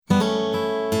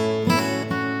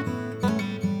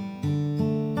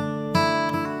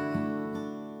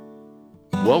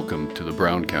Welcome to the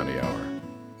Brown County Hour.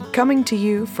 Coming to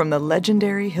you from the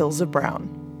legendary Hills of Brown,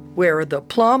 where the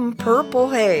plum purple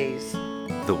haze,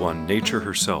 the one nature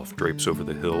herself drapes over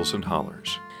the hills and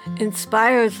hollers,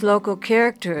 inspires local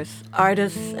characters,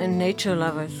 artists, and nature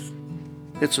lovers.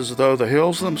 It's as though the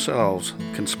hills themselves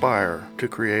conspire to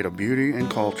create a beauty and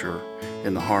culture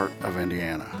in the heart of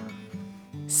Indiana.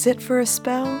 Sit for a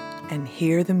spell and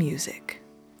hear the music.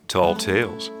 Tall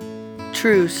tales,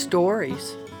 true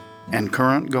stories, and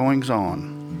current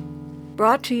goings-on.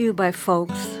 Brought to you by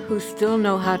folks who still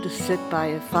know how to sit by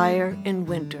a fire in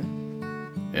winter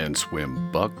and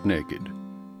swim buck naked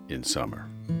in summer.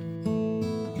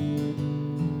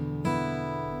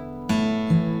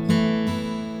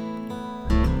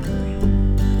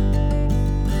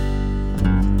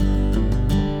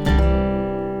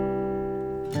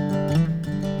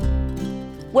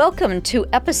 Welcome to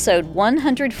episode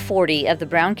 140 of the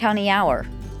Brown County Hour.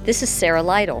 This is Sarah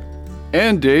Lytle.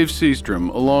 And Dave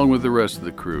Seastrom, along with the rest of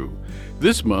the crew.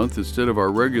 This month, instead of our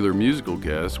regular musical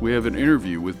guest, we have an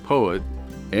interview with poet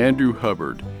Andrew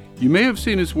Hubbard. You may have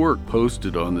seen his work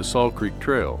posted on the Salt Creek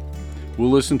Trail. We'll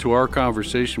listen to our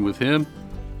conversation with him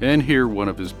and hear one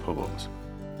of his poems.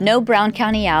 No Brown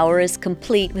County Hour is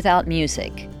complete without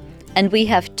music. And we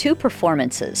have two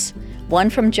performances, one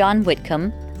from John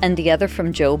Whitcomb and the other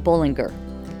from Joe Bollinger.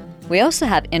 We also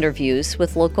have interviews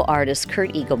with local artist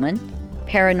Kurt Eagleman,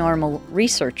 paranormal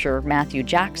researcher Matthew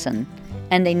Jackson,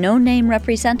 and a no-name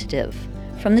representative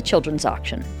from the Children's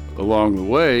Auction. Along the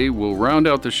way, we'll round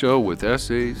out the show with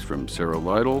essays from Sarah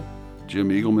Lytle,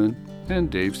 Jim Eagleman, and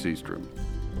Dave Seastrom.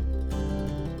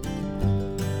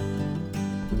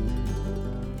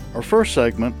 Our first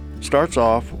segment starts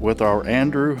off with our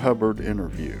Andrew Hubbard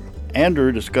interview.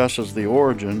 Andrew discusses the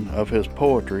origin of his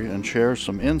poetry and shares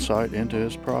some insight into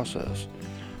his process.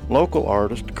 Local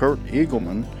artist Kurt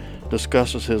Eagleman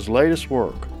discusses his latest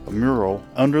work, a mural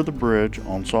under the bridge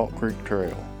on Salt Creek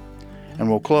Trail. And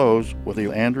we'll close with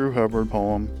the Andrew Hubbard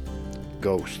poem,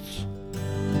 Ghosts.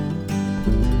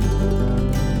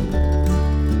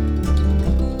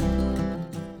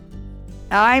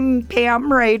 I'm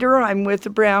Pam Rader. I'm with the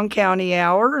Brown County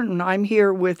Hour, and I'm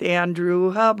here with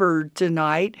Andrew Hubbard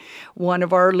tonight, one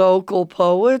of our local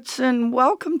poets, and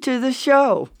welcome to the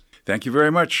show. Thank you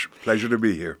very much. Pleasure to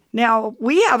be here. Now,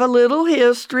 we have a little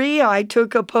history. I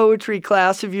took a poetry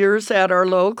class of yours at our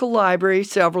local library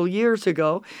several years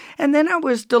ago, and then I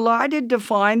was delighted to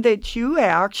find that you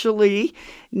actually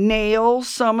nail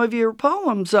some of your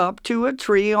poems up to a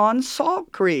tree on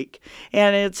Salt Creek.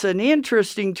 And it's an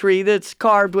interesting tree that's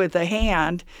carved with a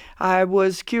hand. I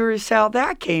was curious how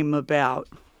that came about.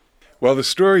 Well, the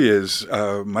story is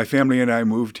my family and I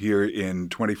moved here in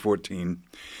 2014.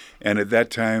 And at that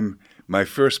time, my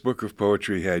first book of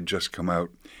poetry had just come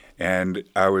out, and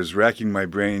I was racking my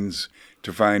brains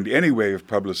to find any way of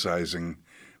publicizing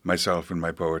myself and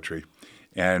my poetry.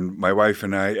 And my wife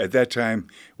and I, at that time,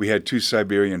 we had 2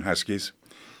 Siberian Huskies,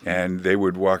 and they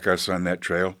would walk us on that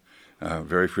trail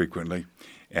very frequently.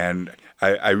 And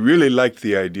I really liked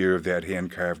the idea of that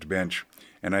hand-carved bench.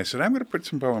 And I said, I'm going to put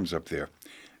some poems up there.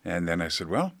 And then I said,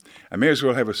 well, I may as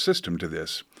well have a system to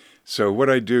this. So what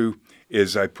I do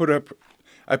is I put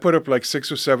up like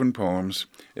 6 or 7 poems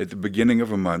at the beginning of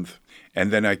a month,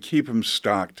 and then I keep them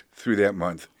stocked through that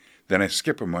month. Then I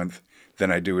skip a month,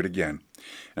 then I do it again.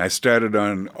 And I started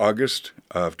on August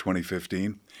of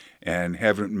 2015 and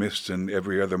haven't missed an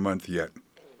every other month yet.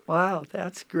 Wow,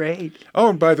 that's great.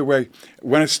 Oh, and by the way,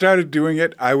 when I started doing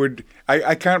it,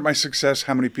 I count my success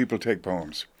how many people take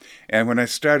poems. And when I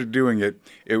started doing it,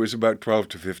 it was about 12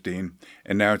 to 15,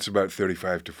 and now it's about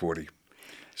 35 to 40.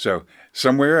 So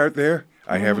somewhere out there,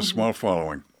 I have a small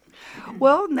following.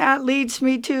 Well, that leads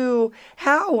me to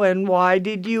how and why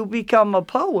did you become a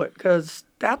poet? Because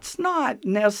that's not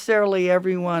necessarily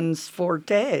everyone's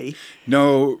forte.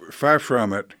 No, far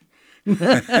from it.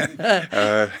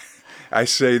 I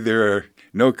say there are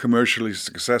no commercially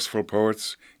successful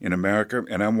poets in America,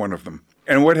 and I'm one of them.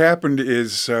 And what happened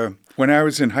is when I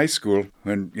was in high school,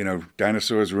 when,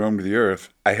 dinosaurs roamed the earth,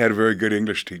 I had a very good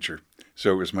English teacher.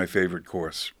 So it was my favorite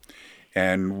course.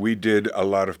 And we did a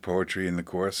lot of poetry in the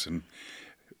course. And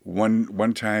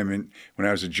one time when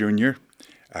I was a junior,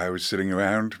 I was sitting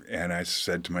around and I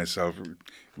said to myself,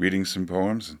 reading some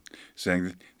poems and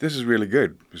saying, this is really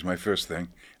good, was my first thing.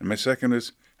 And my second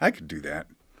is, I could do that.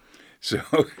 So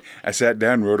I sat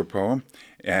down, wrote a poem,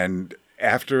 and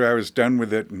after I was done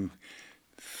with it and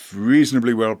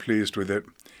reasonably well pleased with it,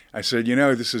 I said,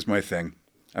 this is my thing.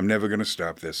 I'm never going to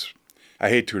stop this. I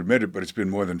hate to admit it, but it's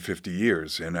been more than 50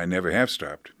 years, and I never have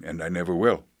stopped, and I never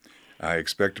will. I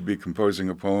expect to be composing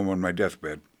a poem on my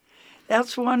deathbed.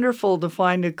 That's wonderful to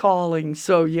find a calling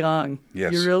so young.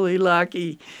 Yes. You're really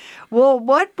lucky. Well,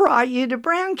 what brought you to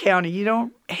Brown County? You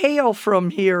don't hail from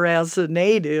here as a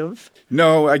native.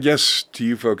 No, I guess to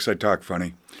you folks I talk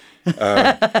funny.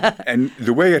 And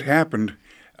the way it happened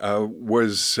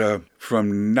was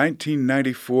from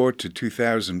 1994 to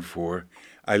 2004,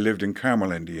 I lived in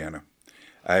Carmel, Indiana.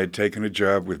 I had taken a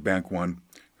job with Bank One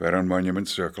right on Monument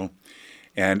Circle.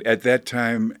 And at that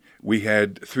time, we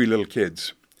had 3 little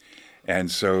kids.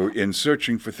 And so in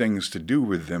searching for things to do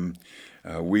with them,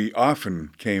 we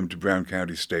often came to Brown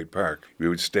County State Park. We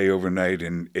would stay overnight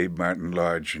in Abe Martin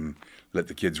Lodge and let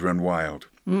the kids run wild.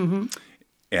 Mm-hmm.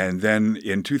 And then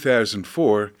in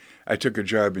 2004, I took a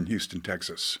job in Houston,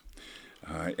 Texas.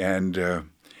 And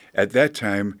at that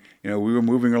time, we were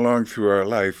moving along through our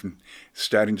life and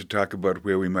starting to talk about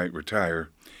where we might retire.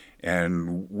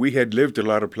 And we had lived a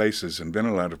lot of places and been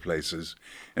a lot of places.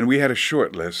 And we had a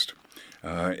short list.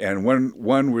 And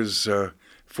one was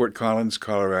Fort Collins,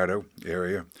 Colorado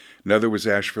area. Another was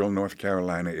Asheville, North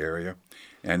Carolina area.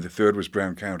 And the third was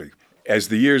Brown County. As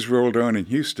the years rolled on in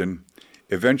Houston,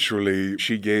 eventually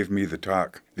she gave me the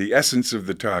talk. The essence of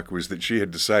the talk was that she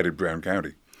had decided Brown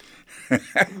County.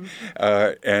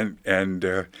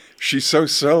 And she so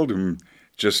seldom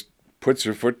just puts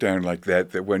her foot down like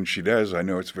that when she does, I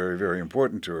know it's very, very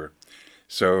important to her.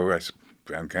 So I said,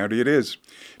 Brown County it is.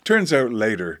 Turns out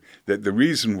later that the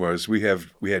reason was we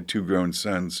had 2 grown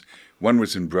sons. One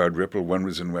was in Broad Ripple, one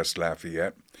was in West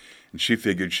Lafayette. And she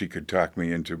figured she could talk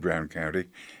me into Brown County,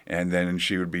 and then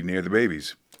she would be near the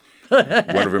babies. One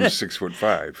of them is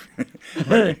 6'5".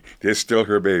 But they're still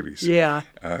her babies. Yeah.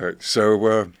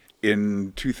 So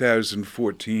in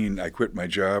 2014, I quit my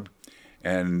job,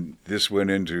 and this went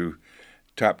into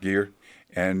top gear,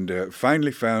 and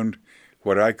finally found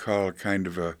what I call kind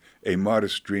of a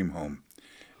modest dream home.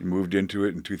 I moved into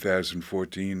it in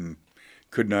 2014 and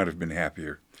could not have been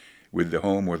happier with the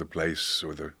home or the place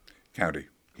or the county.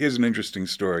 Here's an interesting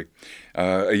story.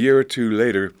 A year or two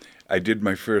later, I did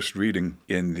my first reading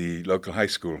in the local high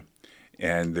school,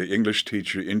 and the English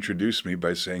teacher introduced me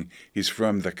by saying, he's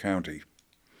from the county.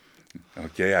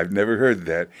 Okay, I've never heard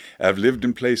that. I've lived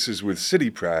in places with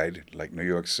city pride, like New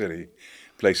York City,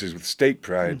 places with state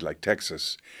pride, like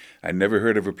Texas. I never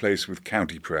heard of a place with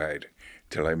county pride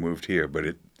till I moved here, but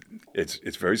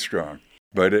it's very strong.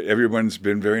 But everyone's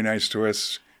been very nice to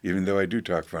us, even though I do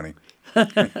talk funny.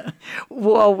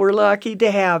 Well, we're lucky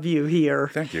to have you here.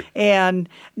 Thank you. And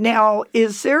now,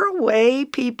 is there a way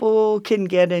people can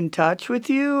get in touch with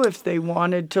you if they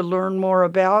wanted to learn more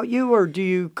about you, or do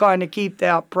you kind of keep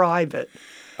that private?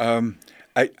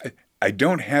 I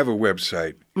don't have a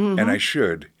website, and I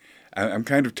should. I'm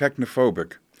kind of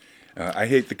technophobic. I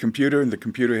hate the computer, and the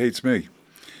computer hates me.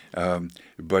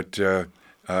 But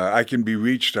I can be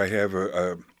reached. I have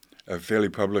a fairly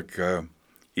public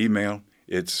email.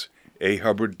 It's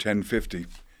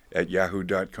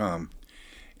ahubbard1050@yahoo.com.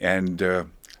 And the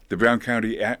Brown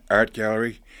County Art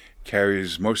Gallery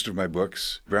carries most of my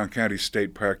books. Brown County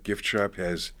State Park Gift Shop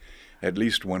has at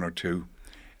least 1 or 2.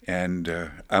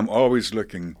 And I'm always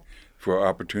looking for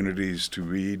opportunities to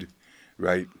read,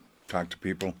 write, talk to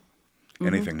people,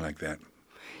 anything like that.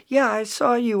 Yeah, I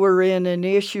saw you were in an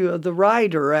issue of The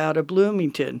Writer out of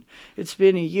Bloomington. It's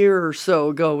been a year or so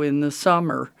ago in the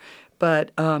summer.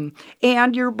 But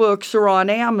and your books are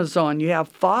on Amazon. You have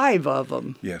 5 of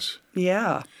them. Yes.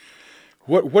 Yeah.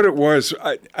 What it was,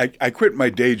 I quit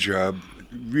my day job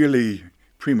really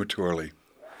prematurely.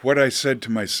 What I said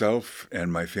to myself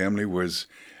and my family was,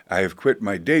 I have quit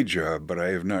my day job, but I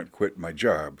have not quit my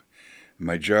job.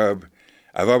 My job,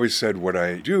 I've always said what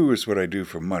I do is what I do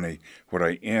for money. What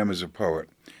I am is a poet.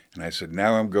 And I said,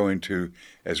 now I'm going to,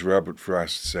 as Robert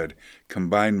Frost said,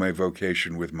 combine my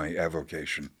vocation with my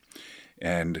avocation.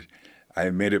 And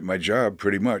I made it my job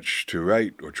pretty much to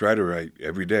write or try to write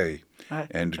every day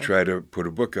and to try to put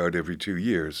a book out every 2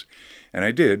 years. And I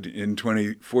did in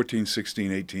 2014,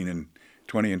 16, 18, and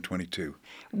 20 and 22.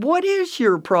 What is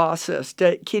your process?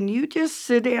 Can you just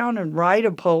sit down and write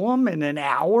a poem in an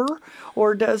hour?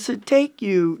 Or does it take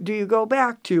you, do you go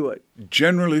back to it?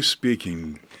 Generally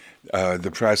speaking,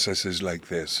 the process is like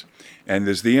this. And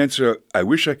there's the answer I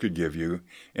wish I could give you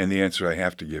and the answer I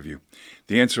have to give you.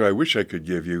 The answer I wish I could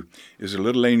give you is a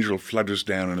little angel flutters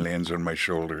down and lands on my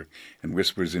shoulder and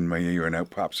whispers in my ear and out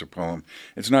pops a poem.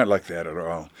 It's not like that at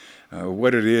all.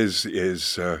 What it is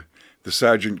the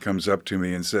sergeant comes up to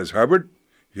me and says, Hubbard,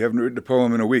 you haven't written a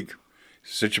poem in a week.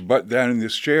 Sit your butt down in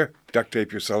this chair, duct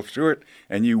tape yourself to it,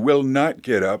 and you will not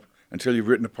get up until you've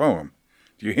written a poem.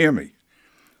 Do you hear me?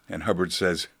 And Hubbard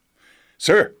says,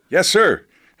 Sir, yes, sir.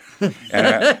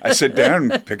 And I sit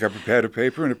down and pick up a pad of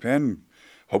paper and a pen,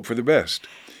 hope for the best.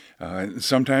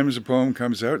 Sometimes a poem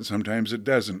comes out and sometimes it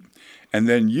doesn't. And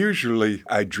then usually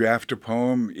I draft a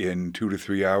poem in 2 to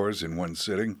 3 hours in one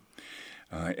sitting.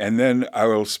 And then I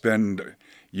will spend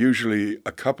usually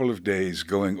a couple of days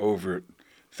going over it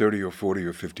 30 or 40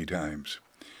 or 50 times.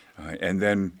 And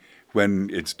then when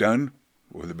it's done,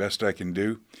 or the best I can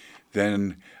do,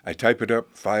 then I type it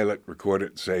up, file it, record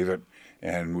it, save it,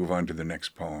 and move on to the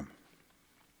next poem.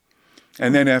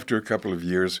 And then after a couple of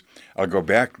years, I'll go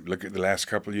back, look at the last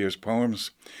couple of years'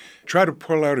 poems, try to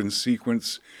pull out in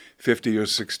sequence 50 or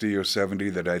 60 or 70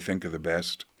 that I think are the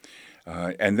best.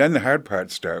 And then the hard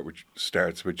part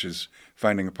starts, which is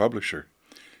finding a publisher.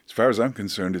 As far as I'm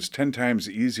concerned, it's 10 times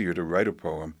easier to write a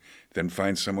poem than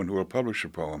find someone who will publish a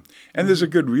poem. And there's a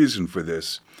good reason for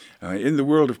this. In the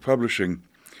world of publishing,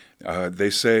 they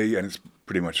say, and it's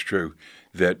pretty much true,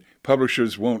 that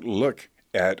publishers won't look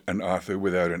at an author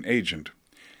without an agent.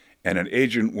 And an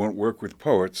agent won't work with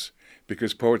poets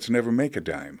because poets never make a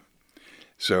dime.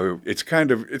 So it's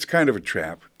kind of a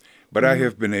trap. But I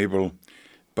have been able,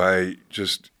 by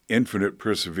just infinite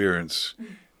perseverance,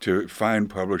 to find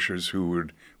publishers who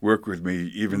would work with me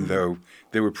even though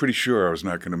they were pretty sure I was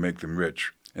not going to make them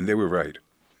rich. And they were right.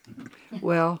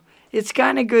 Well, it's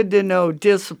kind of good to know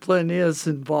discipline is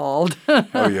involved.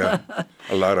 Oh, yeah,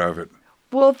 a lot of it.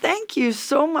 Well, thank you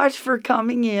so much for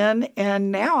coming in,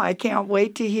 and now I can't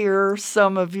wait to hear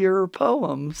some of your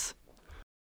poems.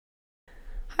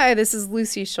 Hi, this is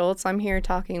Lucy Schultz. I'm here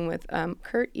talking with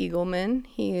Kurt Eagleman.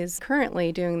 He is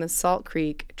currently doing the Salt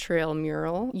Creek Trail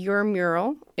mural. Your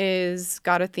mural is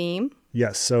got a theme.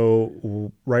 Yes,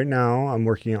 so right now I'm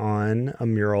working on a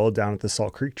mural down at the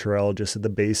Salt Creek Trail, just at the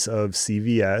base of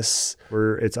CVS,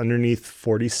 where it's underneath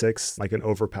 46, like an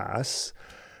overpass.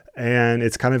 And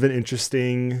it's kind of an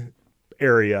interesting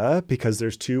area because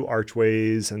there's 2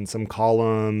 archways and some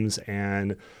columns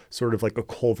and sort of like a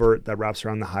culvert that wraps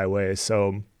around the highway.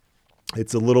 So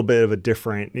it's a little bit of a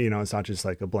different, it's not just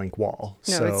like a blank wall.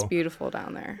 No, so it's beautiful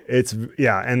down there.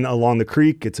 And along the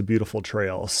creek, it's a beautiful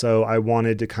trail. So I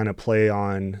wanted to kind of play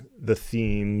on the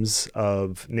themes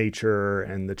of nature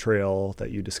and the trail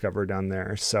that you discover down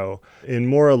there. So in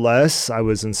more or less, I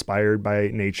was inspired by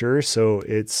nature. So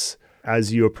it's,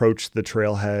 as you approach the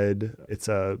trailhead, it's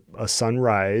a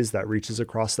sunrise that reaches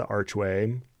across the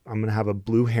archway. I'm going to have a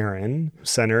blue heron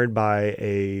centered by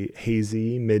a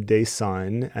hazy midday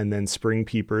sun, and then spring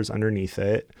peepers underneath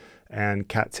it, and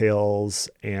cattails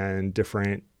and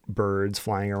different birds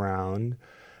flying around.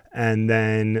 And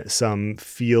then some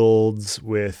fields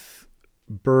with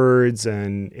birds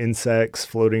and insects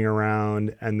floating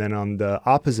around. And then on the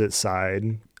opposite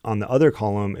side, on the other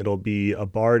column, it'll be a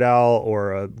barred owl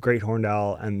or a great horned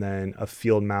owl, and then a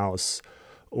field mouse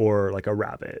or like a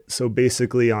rabbit. So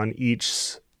basically on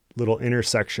each little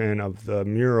intersection of the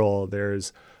mural,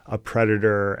 there's a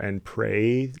predator and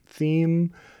prey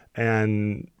theme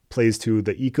and plays to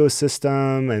the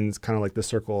ecosystem, and it's kind of like the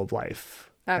circle of life.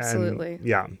 Absolutely.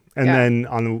 And then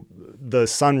on the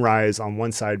sunrise on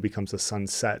one side becomes a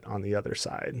sunset on the other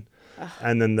side.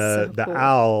 And then the cool.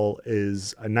 owl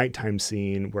is a nighttime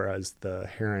scene, whereas the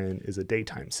heron is a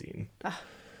daytime scene.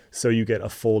 So you get a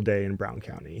full day in Brown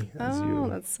County. That's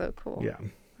so cool. Yeah.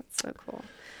 That's so cool.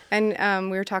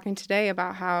 And we were talking today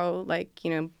about how,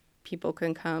 people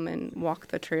can come and walk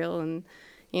the trail, and,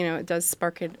 it does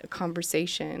spark a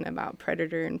conversation about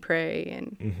predator and prey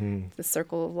and the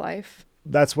circle of life.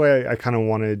 That's why I kind of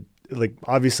wanted,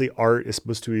 obviously art is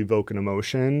supposed to evoke an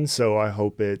emotion. So I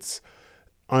hope it's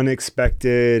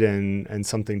unexpected and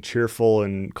something cheerful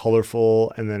and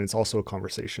colorful. And then it's also a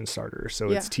conversation starter. So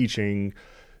it's teaching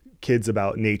kids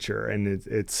about nature, and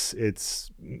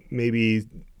it's maybe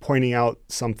pointing out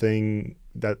something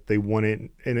that they wanted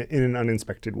in an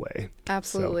unexpected way.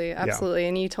 Absolutely.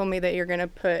 And you told me that you're going to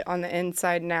put on the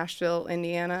inside Nashville,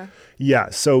 Indiana.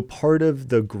 Yeah. So part of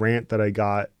the grant that I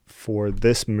got for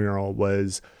this mural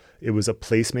was a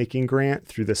placemaking grant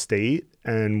through the state.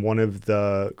 And one of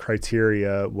the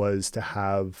criteria was to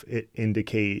have it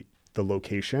indicate the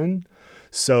location.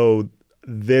 So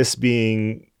this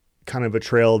being kind of a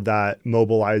trail that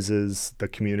mobilizes the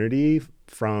community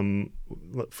from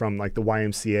like the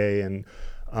YMCA and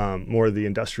more of the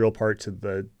industrial part to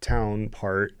the town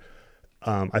part,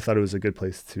 I thought it was a good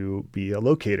place to be a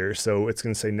locator. So it's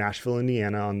going to say Nashville,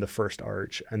 Indiana on the first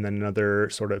arch, and then another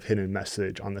sort of hidden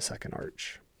message on the second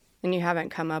arch. And you haven't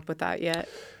come up with that yet?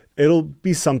 It'll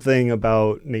be something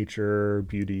about nature,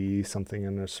 beauty, something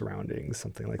in the surroundings,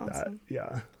 something like that.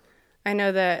 Yeah. I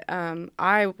know that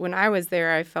when I was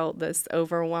there, I felt this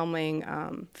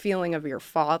overwhelming feeling of your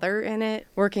father in it,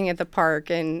 working at the park.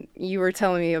 And you were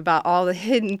telling me about all the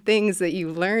hidden things that you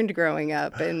learned growing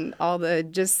up and all the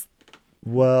just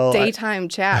daytime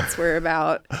chats were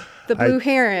about the blue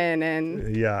heron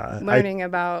and learning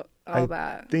about all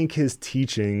that. I think his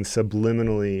teaching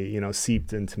subliminally,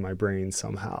 seeped into my brain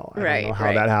somehow. I don't know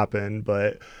how that happened,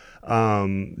 but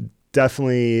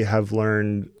definitely have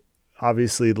learned,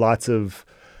 obviously, lots of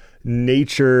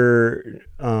nature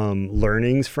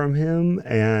learnings from him,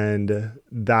 and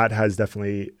that has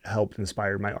definitely helped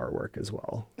inspire my artwork as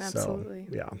well. Absolutely.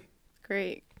 So, yeah.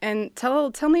 Great. And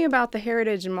tell me about the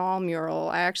Heritage Mall mural.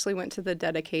 I actually went to the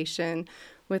dedication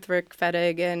with Rick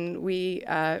Fettig, and we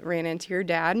ran into your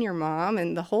dad and your mom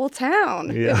and the whole town.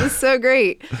 Yeah. It was so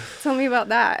great. Tell me about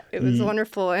that. It was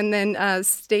wonderful. And then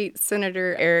State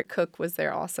Senator Eric Cook was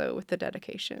there also with the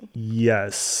dedication.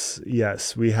 Yes.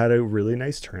 We had a really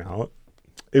nice turnout.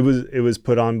 It was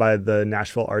put on by the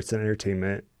Nashville Arts and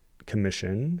Entertainment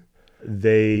Commission.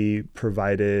 They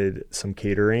provided some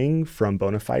catering from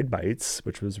Bonafide Bites,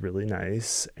 which was really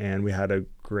nice. And we had a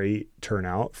great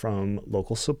turnout from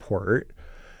local support.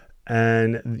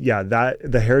 And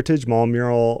the Heritage Mall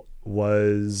mural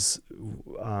was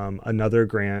another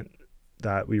grant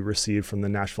that we received from the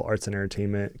Nashville Arts and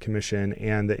Entertainment Commission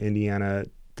and the Indiana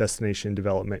Destination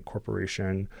Development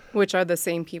Corporation. Which are the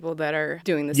same people that are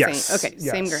doing the same. Okay,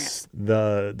 yes. Same grant.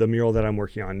 The mural that I'm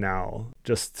working on now,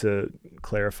 just to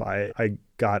clarify, I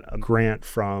got a grant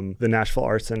from the Nashville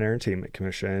Arts and Entertainment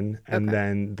Commission and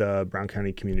then the Brown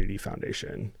County Community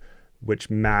Foundation,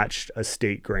 which matched a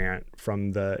state grant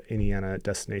from the Indiana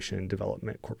Destination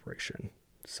Development Corporation.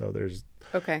 So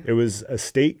it was a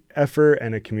state effort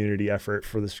and a community effort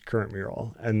for this current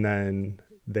mural. And then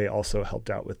they also helped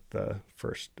out with the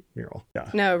first mural. Yeah.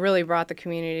 No, it really brought the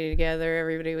community together.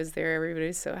 Everybody was there. Everybody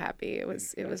was so happy. It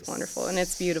was wonderful, and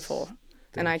it's beautiful.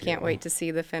 And I can't wait to see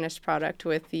the finished product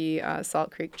with the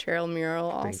Salt Creek Trail mural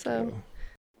also. Thank you.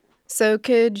 So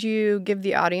could you give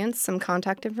the audience some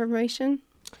contact information?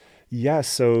 Yeah,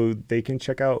 so they can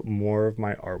check out more of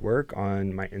my artwork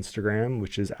on my Instagram,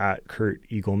 which is at Kurt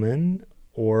Eagleman,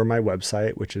 or my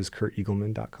website, which is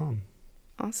kurteagleman.com.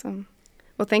 Awesome.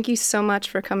 Well, thank you so much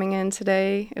for coming in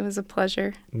today. It was a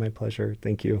pleasure. My pleasure.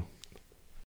 Thank you.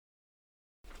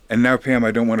 And now, Pam,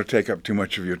 I don't want to take up too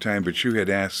much of your time, but you had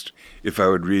asked if I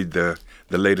would read the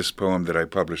latest poem that I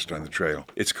published on the trail.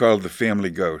 It's called The Family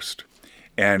Ghost.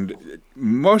 And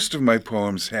most of my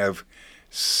poems have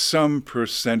some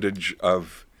percentage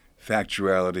of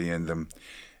factuality in them.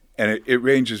 And it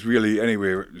ranges really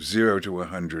anywhere 0 to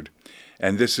 100.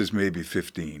 And this is maybe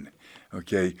 15.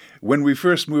 Okay? When we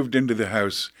first moved into the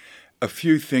house, a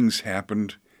few things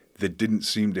happened that didn't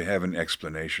seem to have an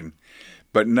explanation,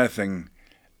 but nothing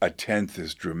a tenth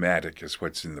as dramatic as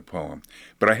what's in the poem.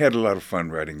 But I had a lot of fun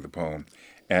writing the poem,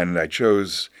 and I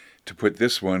chose to put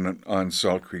this one on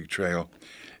Salt Creek Trail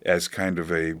as kind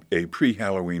of a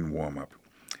pre-Halloween warm-up.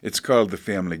 It's called The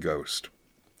Family Ghost.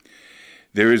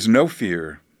 There is no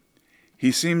fear.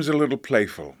 He seems a little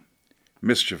playful,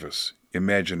 mischievous,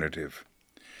 imaginative.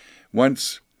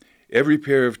 Once, every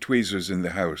pair of tweezers in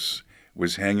the house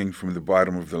was hanging from the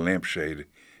bottom of the lampshade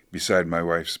beside my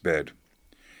wife's bed.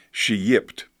 She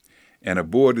yipped, and a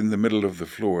board in the middle of the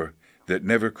floor that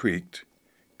never creaked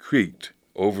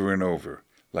over and over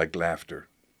like laughter.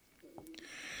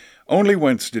 Only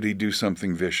once did he do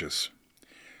something vicious.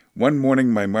 One morning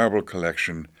my marble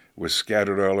collection was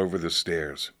scattered all over the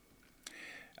stairs.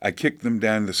 I kicked them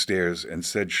down the stairs and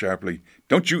said sharply,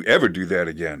 "Don't you ever do that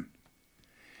again."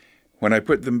 When I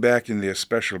put them back in their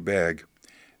special bag,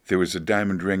 there was a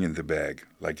diamond ring in the bag,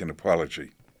 like an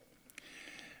apology.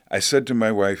 I said to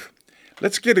my wife,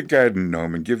 "Let's get a garden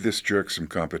gnome and give this jerk some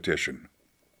competition."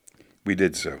 We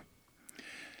did so.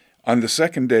 On the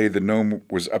second day, the gnome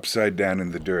was upside down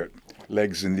in the dirt,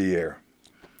 legs in the air.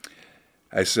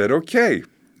 I said, "Okay,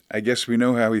 I guess we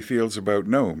know how he feels about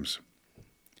gnomes."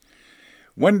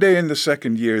 One day in the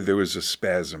second year, there was a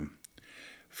spasm.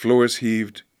 Floors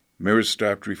heaved, mirrors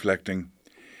stopped reflecting,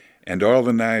 and all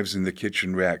the knives in the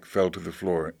kitchen rack fell to the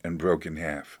floor and broke in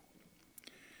half.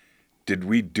 Did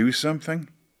we do something?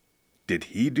 Did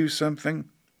he do something?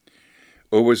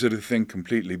 Or was it a thing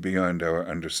completely beyond our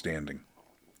understanding?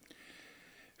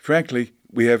 Frankly,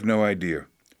 we have no idea,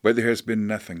 but there has been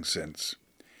nothing since.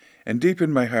 And deep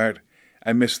in my heart,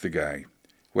 I miss the guy,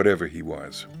 whatever he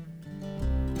was.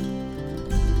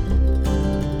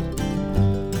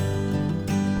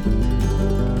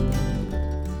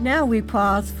 Now we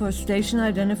pause for station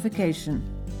identification.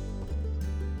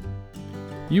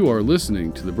 You are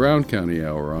listening to the Brown County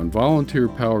Hour on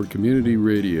volunteer-powered community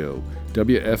radio,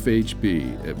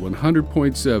 WFHB, at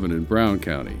 100.7 in Brown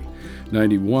County,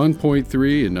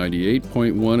 91.3 and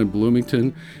 98.1 in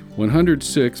Bloomington,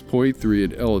 106.3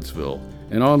 at Ellettsville,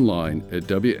 and online at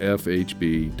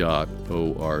wfhb.org.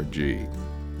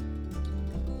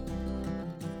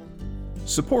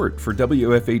 Support for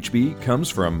WFHB comes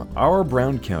from Our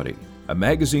Brown County, a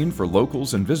magazine for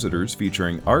locals and visitors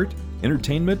featuring art,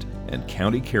 entertainment, and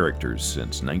county characters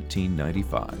since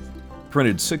 1995.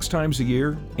 Printed 6 times a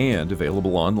year and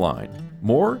available online.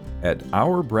 More at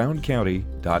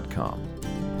ourbrowncounty.com.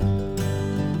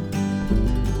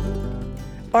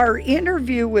 Our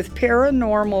interview with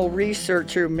paranormal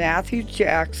researcher Matthew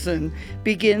Jackson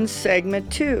begins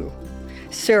segment 2.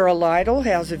 Sarah Lytle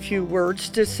has a few words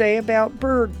to say about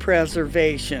bird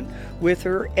preservation with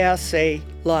her essay,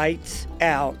 Lights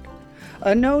Out.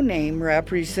 A no-name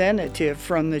representative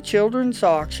from the Children's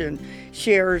Auction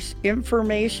shares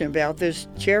information about this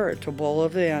charitable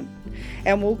event.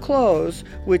 And we'll close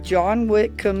with John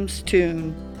Whitcomb's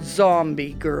tune,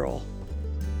 Zombie Girl.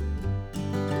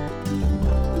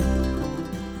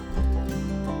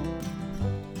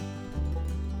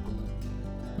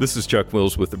 This is Chuck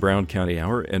Wills with the Brown County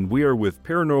Hour, and we are with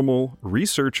paranormal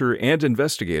researcher and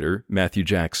investigator Matthew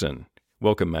Jackson.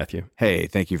 Welcome, Matthew. Hey,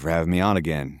 thank you for having me on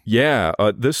again. Yeah,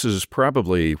 this is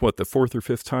probably, the 4th or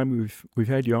 5th time we've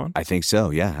had you on? I think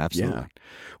so, yeah, absolutely. Yeah.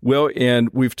 Well,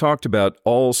 and we've talked about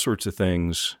all sorts of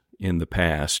things in the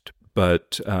past,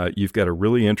 but you've got a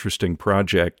really interesting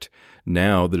project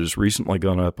now that has recently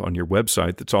gone up on your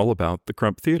website that's all about the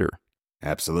Crump Theater.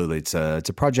 Absolutely. It's a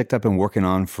project I've been working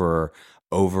on for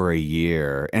over a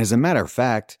year. And as a matter of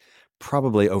fact,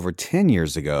 probably over 10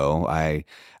 years ago, I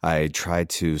tried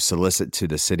to solicit to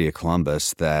the city of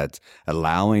Columbus that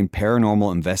allowing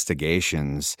paranormal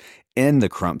investigations in the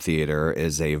Crump Theater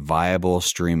is a viable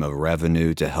stream of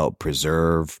revenue to help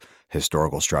preserve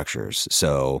historical structures.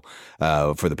 So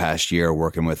for the past year,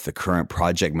 working with the current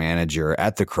project manager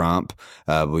at the Crump,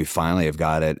 we finally have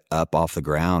got it up off the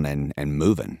ground and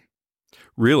moving.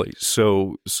 Really?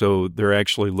 So they're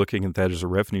actually looking at that as a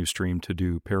revenue stream to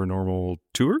do paranormal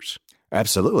tours?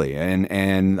 Absolutely.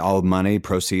 And all money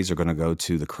proceeds are going to go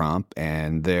to the Crump.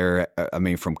 And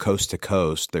from coast to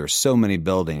coast, there's so many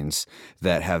buildings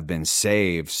that have been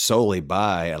saved solely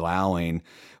by allowing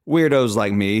weirdos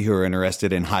like me who are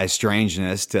interested in high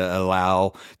strangeness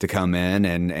to come in.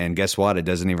 And guess what? It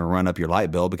doesn't even run up your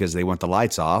light bill because they want the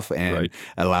lights off and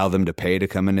allow them to pay to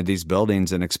come into these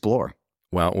buildings and explore.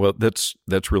 Wow. Well, that's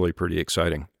really pretty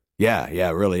exciting. Yeah,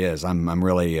 it really is. I'm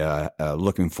really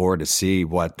looking forward to see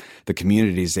what the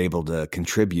community is able to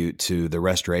contribute to the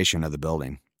restoration of the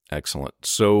building. Excellent.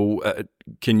 So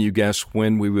can you guess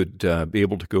when we would be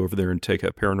able to go over there and take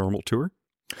a paranormal tour?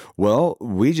 Well,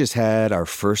 we just had our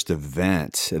first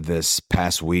event this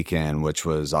past weekend, which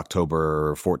was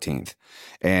October 14th,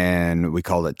 and we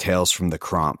called it Tales from the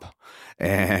Crump.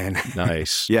 And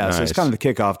nice. Yeah. Nice. So it's kind of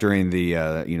the kickoff during the,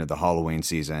 the Halloween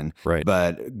season. Right.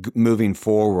 But moving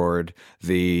forward,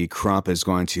 the Crump is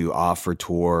going to offer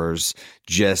tours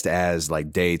just as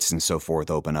like dates and so forth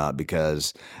open up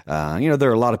because, there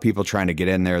are a lot of people trying to get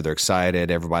in there. They're excited.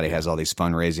 Everybody has all these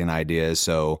fundraising ideas.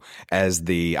 So as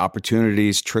the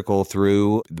opportunities trickle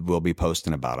through, we'll be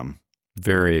posting about them.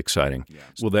 Very exciting. Yeah.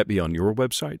 Will that be on your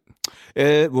website?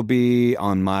 It will be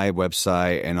on my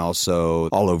website and also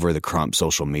all over the Crump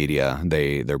social media.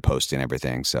 They're posting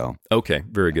everything. So okay,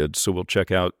 very good. So we'll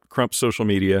check out Crump social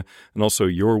media and also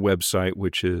your website,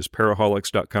 which is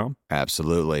paraholics.com.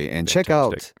 Absolutely. And fantastic. Check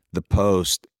out the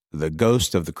post, The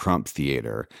Ghost of the Crump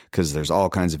Theater, because there's all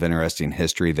kinds of interesting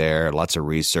history there, lots of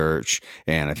research,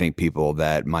 and I think people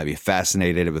that might be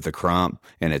fascinated with the Crump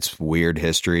and its weird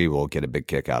history will get a big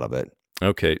kick out of it.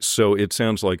 Okay, so it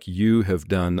sounds like you have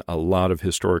done a lot of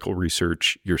historical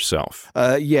research yourself.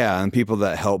 Yeah, and people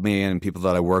that help me and people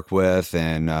that I work with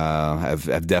and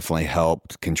have definitely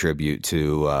helped contribute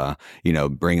to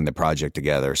bringing the project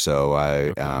together. So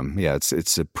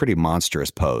it's a pretty monstrous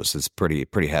post. It's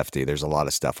pretty hefty. There's a lot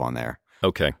of stuff on there.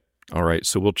 Okay. All right,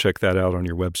 so we'll check that out on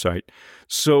your website.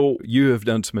 So you have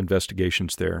done some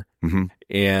investigations there,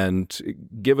 and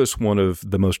give us one of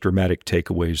the most dramatic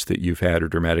takeaways that you've had or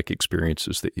dramatic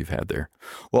experiences that you've had there.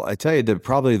 Well, I tell you,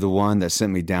 probably the one that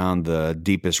sent me down the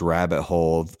deepest rabbit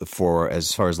hole for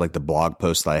as far as like the blog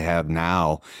post that I have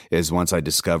now is once I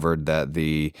discovered that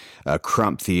the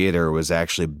Crump Theater was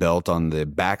actually built on the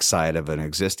backside of an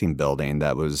existing building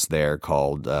that was there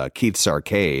called Keith's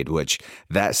Arcade, which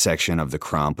that section of the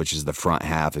Crump, which is the front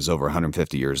half, is over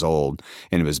 150 years old.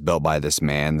 And it was built by this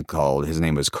man his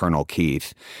name was Colonel Colonel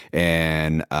Keith.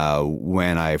 And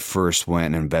when I first went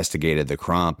and investigated the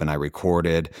Crump, and I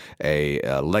recorded a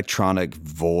electronic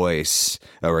voice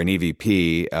or an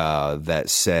EVP that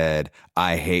said,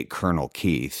 "I hate Colonel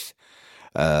Keith,"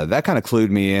 that kind of clued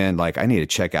me in, like, I need to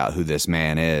check out who this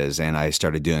man is. And I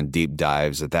started doing deep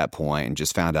dives at that point and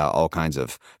just found out all kinds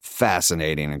of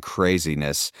fascinating and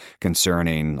craziness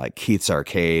concerning like Keith's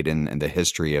Arcade and the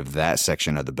history of that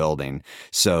section of the building.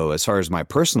 So as far as my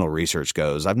personal research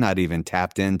goes, I've not even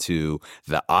tapped into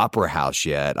the Opera House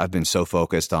yet. I've been so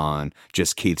focused on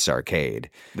just Keith's Arcade.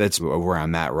 That's where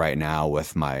I'm at right now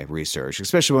with my research,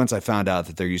 especially once I found out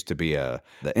that there used to be the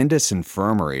Indus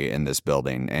Infirmary in this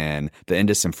building, and the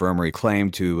Indus Infirmary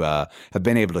claimed to have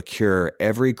been able to cure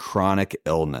every chronic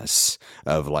illness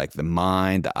of like the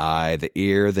mind, the eye, the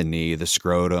ear, the knee, the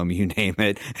scrotum, you name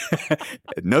it.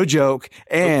 No joke.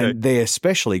 And they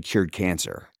especially cured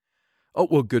cancer. Oh,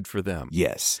 well, good for them.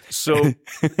 Yes. So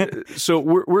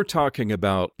we're talking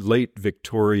about late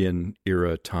Victorian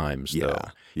era times, though.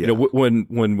 Yeah. You know,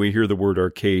 when we hear the word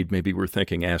arcade, maybe we're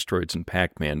thinking Asteroids and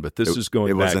Pac-Man, but this is going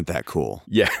back. It wasn't that cool.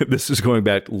 Yeah, this is going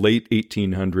back late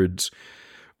 1800s,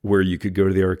 where you could go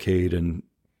to the arcade and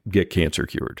get cancer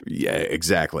cured. Yeah,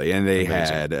 exactly. And they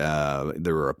Amazing. had,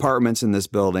 there were apartments in this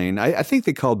building. I think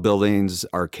they called buildings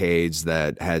arcades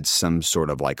that had some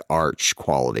sort of like arch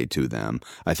quality to them.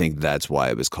 I think that's why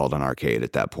it was called an arcade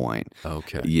at that point.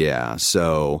 Okay. Yeah.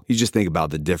 So you just think about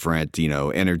the different,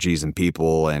 energies and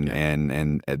people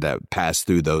and that pass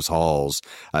through those halls.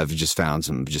 I've just found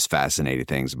some just fascinating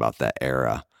things about that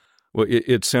era. Well,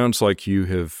 it sounds like you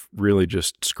have really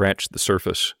just scratched the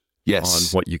surface.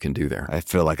 Yes. On what you can do there. I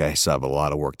feel like I still have a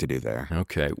lot of work to do there.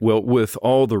 Okay. Well, with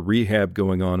all the rehab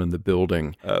going on in the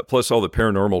building, plus all the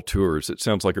paranormal tours, it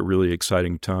sounds like a really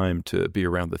exciting time to be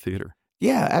around the theater.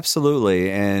 Yeah,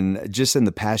 absolutely. And just in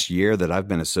the past year that I've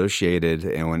been associated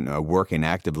and working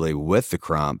actively with the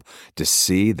Crump, to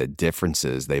see the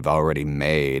differences they've already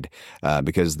made,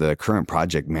 because the current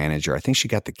project manager, I think she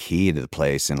got the key to the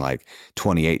place in like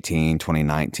 2018,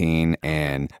 2019,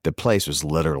 and the place was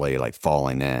literally like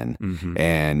falling in. Mm-hmm.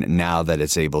 And now that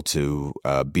it's able to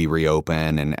be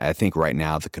reopened, and I think right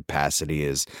now the capacity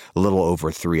is a little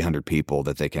over 300 people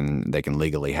that they can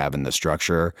legally have in the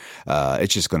structure.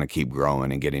 It's just going to keep growing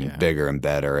and getting bigger and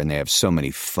better, and they have so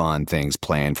many fun things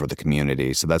planned for the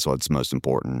community. So that's what's most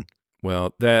important.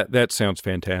 Well, that sounds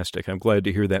fantastic. I'm glad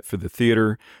to hear that for the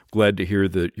theater. Glad to hear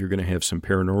that you're going to have some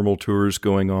paranormal tours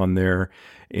going on there.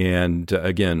 And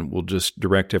again, we'll just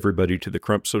direct everybody to the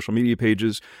Crump social media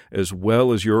pages as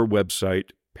well as your website,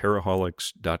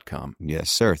 paraholics.com.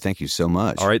 Yes, sir. Thank you so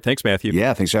much. All right. Thanks, Matthew.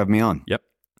 Yeah, thanks for having me on. Yep.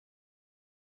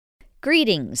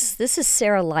 Greetings. This is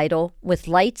Sarah Lytle with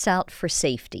Lights Out for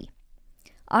Safety.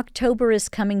 October is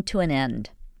coming to an end,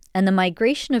 and the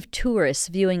migration of tourists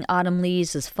viewing autumn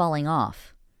leaves is falling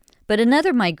off. But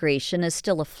another migration is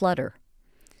still a flutter.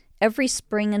 Every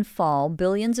spring and fall,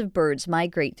 billions of birds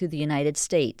migrate through the United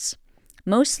States,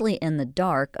 mostly in the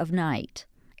dark of night,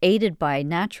 aided by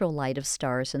natural light of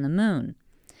stars and the moon.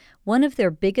 One of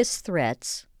their biggest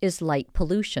threats is light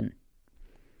pollution.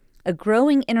 A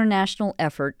growing international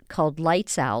effort called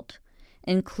Lights Out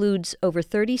includes over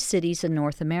 30 cities in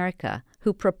North America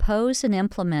who propose and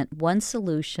implement one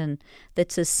solution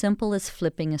that's as simple as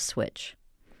flipping a switch: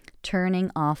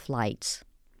 turning off lights.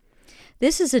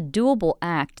 This is a doable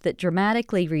act that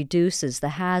dramatically reduces the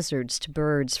hazards to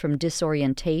birds from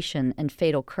disorientation and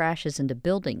fatal crashes into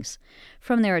buildings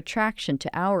from their attraction to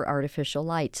our artificial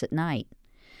lights at night.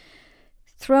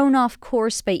 Thrown off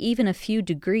course by even a few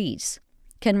degrees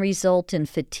can result in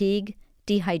fatigue,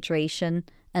 dehydration,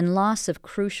 and loss of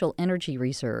crucial energy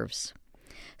reserves.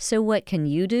 So what can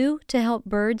you do to help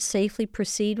birds safely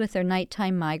proceed with their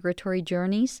nighttime migratory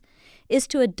journeys? Is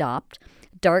to adopt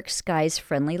dark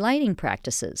skies-friendly lighting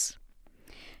practices.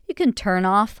 You can turn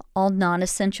off all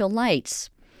non-essential lights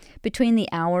between the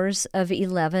hours of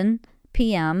 11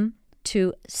 p.m.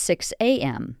 to 6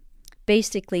 a.m.,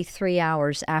 basically 3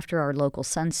 hours after our local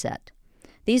sunset.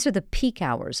 These are the peak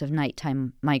hours of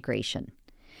nighttime migration.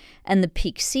 And the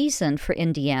peak season for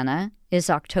Indiana is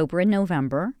October and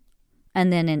November,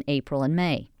 and then in April and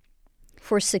May.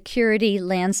 For security,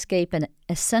 landscape, and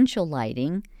essential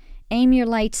lighting, aim your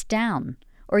lights down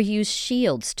or use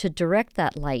shields to direct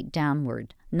that light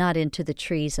downward, not into the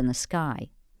trees and the sky.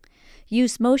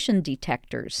 Use motion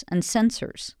detectors and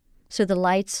sensors so the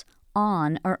lights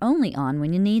on are only on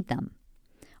when you need them.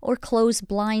 Or close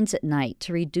blinds at night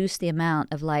to reduce the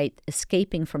amount of light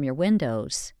escaping from your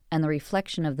windows and the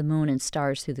reflection of the moon and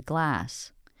stars through the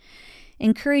glass.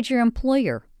 Encourage your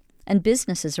employer and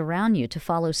businesses around you to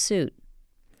follow suit.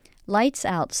 Lights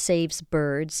Out saves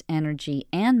birds, energy,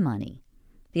 and money.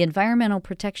 The Environmental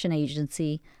Protection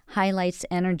Agency highlights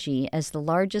energy as the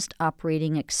largest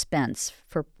operating expense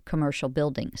for commercial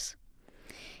buildings.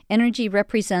 Energy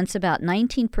represents about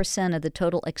 19% of the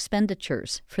total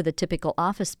expenditures for the typical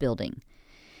office building.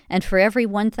 And for every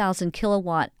 1,000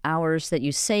 kilowatt hours that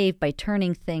you save by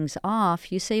turning things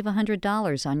off, you save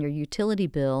 $100 on your utility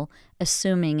bill,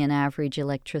 assuming an average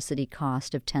electricity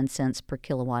cost of 10 cents per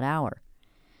kilowatt hour.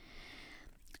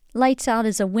 Lights Out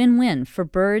is a win-win for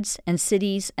birds and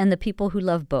cities and the people who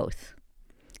love both.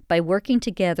 By working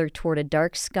together toward a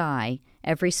dark sky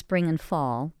every spring and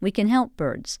fall, we can help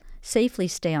birds safely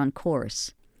stay on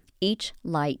course. Each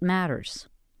light matters.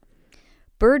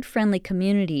 Bird-friendly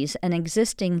communities and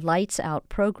existing Lights Out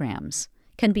programs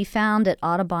can be found at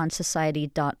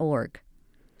audubonsociety.org.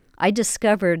 I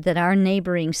discovered that our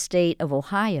neighboring state of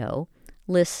Ohio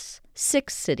lists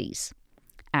 6 cities: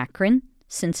 Akron,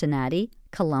 Cincinnati,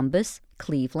 Columbus,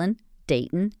 Cleveland,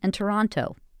 Dayton, and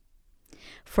Toronto.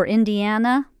 For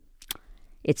Indiana,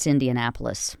 it's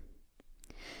Indianapolis.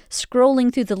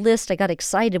 Scrolling through the list, I got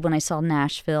excited when I saw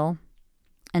Nashville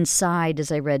and sighed as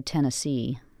I read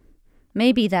Tennessee.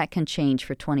 Maybe that can change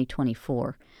for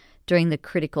 2024 during the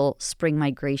critical spring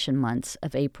migration months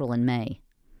of April and May.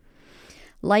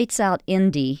 Lights Out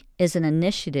Indy is an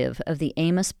initiative of the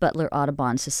Amos Butler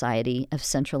Audubon Society of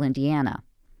Central Indiana.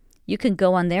 You can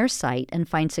go on their site and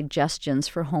find suggestions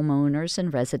for homeowners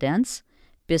and residents,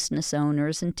 business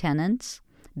owners and tenants,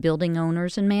 building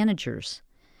owners and managers.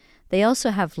 They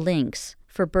also have links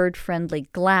for bird-friendly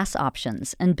glass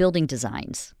options and building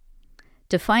designs.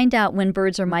 To find out when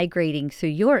birds are migrating through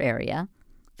your area,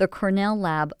 the Cornell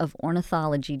Lab of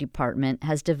Ornithology Department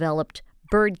has developed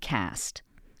Birdcast,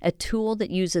 a tool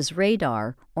that uses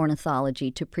radar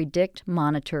ornithology to predict,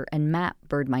 monitor, and map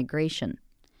bird migration.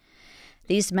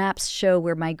 These maps show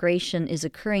where migration is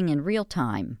occurring in real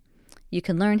time. You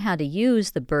can learn how to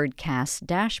use the Birdcast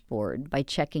dashboard by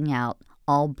checking out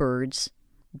allbirds.org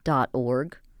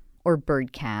or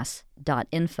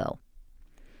birdcast.info.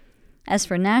 As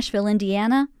for Nashville,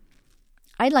 Indiana,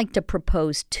 I'd like to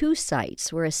propose 2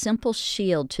 sites where a simple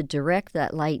shield to direct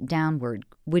that light downward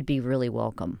would be really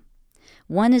welcome.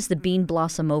 One is the Bean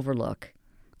Blossom Overlook.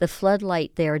 The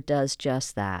floodlight there does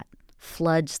just that,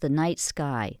 floods the night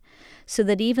sky, so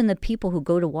that even the people who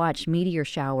go to watch meteor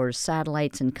showers,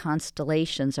 satellites, and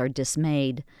constellations are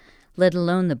dismayed, let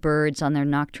alone the birds on their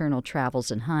nocturnal travels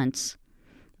and hunts.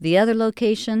 The other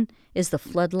location is the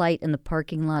floodlight in the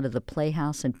parking lot of the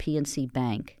Playhouse and PNC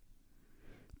Bank.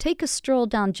 Take a stroll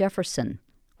down Jefferson,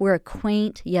 where a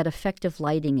quaint yet effective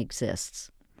lighting exists,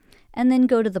 and then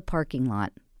go to the parking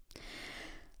lot.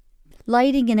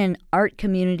 Lighting in an art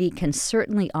community can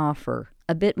certainly offer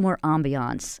a bit more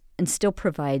ambiance and still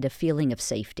provide a feeling of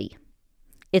safety.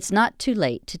 It's not too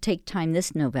late to take time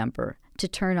this November to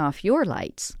turn off your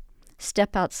lights,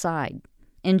 step outside,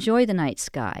 enjoy the night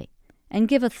sky, and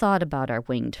give a thought about our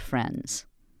winged friends.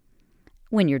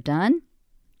 When you're done,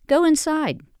 go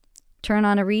inside, turn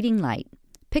on a reading light,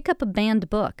 pick up a banned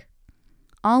book.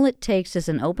 All it takes is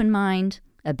an open mind,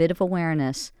 a bit of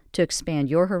awareness to expand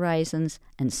your horizons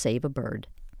and save a bird.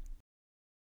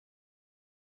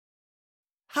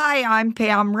 Hi, I'm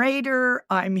Pam Rader.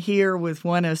 I'm here with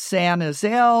one of Santa's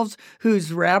elves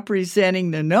who's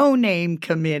representing the No Name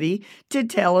Committee to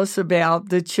tell us about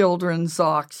the children's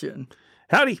auction.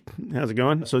 Howdy. How's it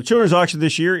going? So the children's auction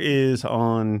this year is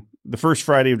on the first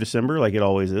Friday of December, like it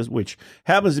always is, which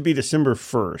happens to be December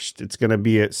 1st. It's going to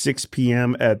be at 6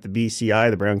 p.m. at the BCI,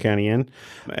 the Brown County Inn.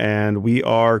 And we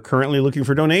are currently looking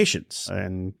for donations.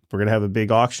 And we're going to have a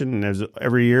big auction. And as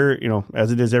every year,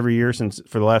 as it is every year since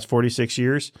for the last 46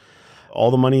 years,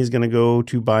 all the money is going to go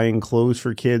to buying clothes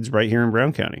for kids right here in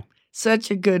Brown County.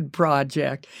 Such a good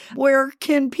project. Where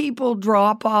can people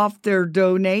drop off their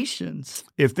donations?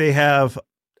 If they have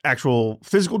actual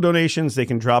physical donations, they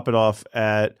can drop it off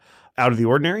at Out of the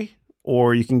Ordinary,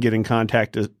 or you can get in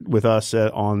contact with us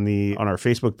on our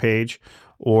Facebook page,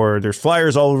 or there's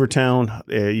flyers all over town.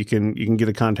 You can get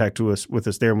in contact with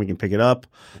us there, and we can pick it up.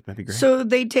 That'd be great. So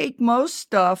they take most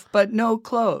stuff, but no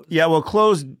clothes. Yeah, well,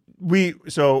 clothes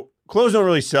don't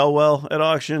really sell well at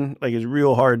auction. Like, it's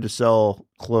real hard to sell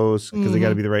clothes because they got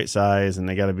to be the right size and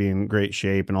they got to be in great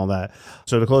shape and all that.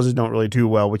 So the clothes don't really do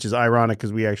well, which is ironic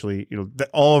because we actually,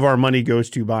 all of our money goes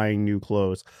to buying new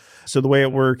clothes. So the way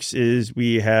it works is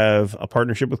we have a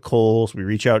partnership with Kohl's. We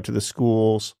reach out to the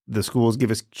schools. The schools give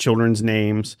us children's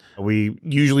names. We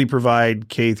usually provide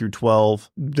K through 12,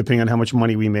 depending on how much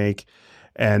money we make.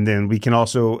 And then we can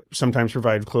also sometimes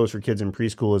provide clothes for kids in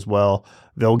preschool as well.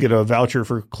 They'll get a voucher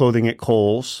for clothing at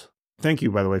Kohl's. Thank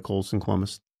you, by the way, Kohl's in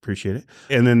Columbus. Appreciate it.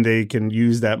 And then they can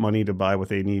use that money to buy what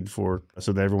they need so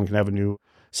that everyone can have a new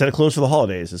set of clothes for the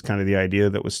holidays is kind of the idea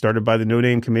that was started by the No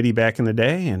Name Committee back in the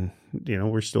day. And,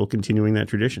 we're still continuing that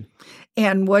tradition.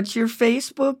 And what's your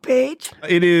Facebook page?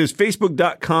 It is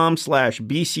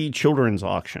facebook.com/BC Children's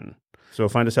Auction. So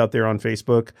find us out there on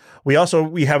Facebook. We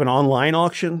have an online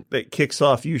auction that kicks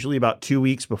off usually about 2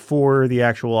 weeks before the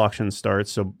actual auction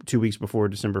starts. So 2 weeks before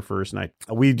December 1st night.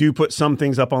 We do put some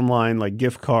things up online like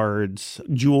gift cards,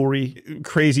 jewelry,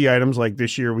 crazy items. Like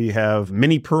this year we have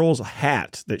Minnie Pearl's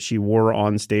hat that she wore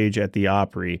on stage at the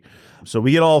Opry. So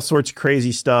we get all sorts of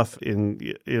crazy stuff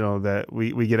that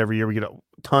we get every year. We get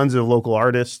tons of local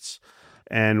artists.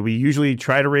 And we usually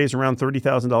try to raise around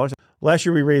 $30,000. Last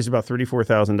year, we raised about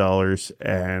 $34,000,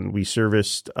 and we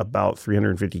serviced about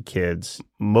 350 kids.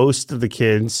 Most of the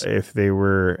kids, if they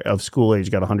were of school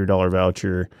age, got a $100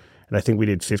 voucher. And I think we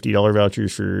did $50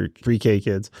 vouchers for pre-K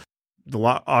kids. The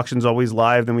auction's always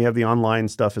live. Then we have the online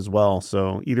stuff as well.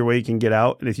 So either way, you can get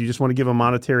out. And if you just want to give a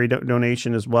monetary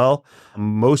donation as well,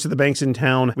 most of the banks in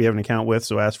town we have an account with.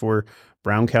 So ask for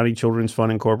Brown County Children's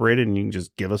Fund Incorporated, and you can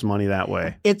just give us money that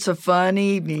way. It's a fun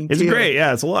evening, It's too. great.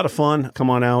 Yeah, it's a lot of fun. Come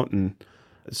on out and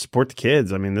support the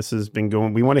kids. I mean, this has been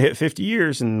going, we want to hit 50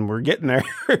 years, and we're getting there.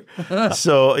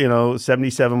 So,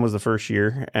 77 was the first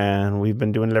year, and we've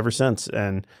been doing it ever since.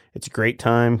 And it's a great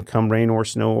time, come rain or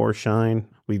snow or shine.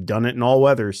 We've done it in all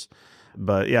weathers.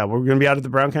 But yeah, we're going to be out at the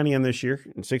Brown County Inn this year.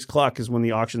 And 6 o'clock is when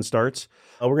the auction starts.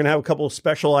 We're going to have a couple of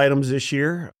special items this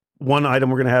year. One item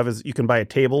we're going to have is you can buy a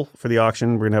table for the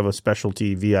auction. We're going to have a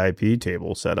specialty VIP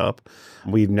table set up.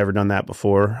 We've never done that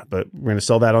before, but we're going to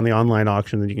sell that on the online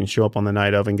auction that you can show up on the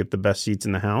night of and get the best seats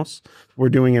in the house. We're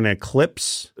doing an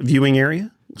eclipse viewing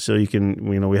area. So you can,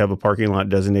 we have a parking lot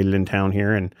designated in town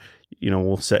here, and,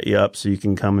 we'll set you up so you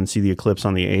can come and see the eclipse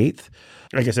on the 8th.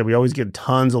 Like I said, we always get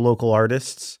tons of local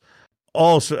artists.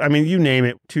 Also, you name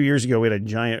it. 2 years ago, we had a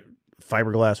giant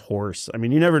fiberglass horse.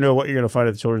 You never know what you're going to find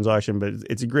at the children's auction, but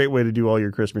it's a great way to do all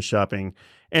your Christmas shopping,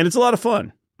 and it's a lot of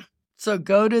fun. So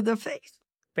go to the Facebook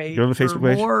page for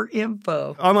more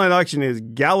info. Online auction is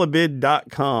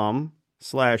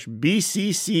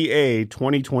galabid.com/BCCA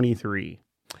 2023.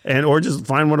 Or just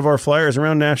find one of our flyers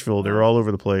around Nashville. They're all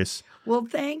over the place. Well,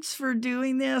 thanks for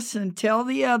doing this, and tell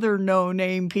the other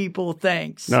no-name people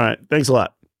thanks. All right. Thanks a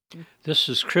lot. This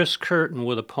is Chris Curtin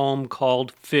with a poem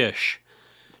called Fish.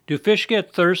 Do fish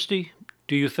get thirsty?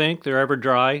 Do you think they're ever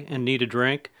dry and need a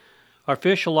drink? Are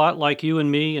fish a lot like you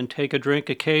and me and take a drink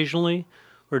occasionally?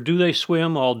 Or do they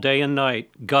swim all day and night,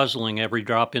 guzzling every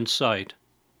drop in sight?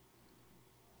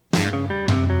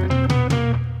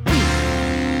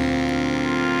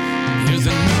 Here's a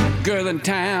new girl in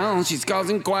town, she's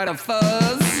causing quite a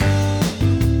fuss.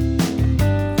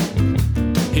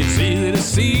 It's easy to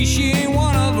see she ain't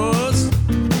one of us.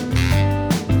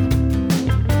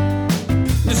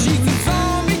 She's a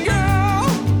zombie girl,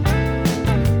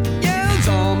 yeah,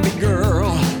 zombie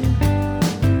girl.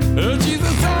 She's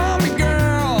a zombie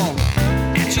girl,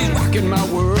 and she's rocking my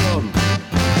world.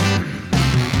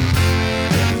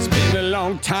 It's been a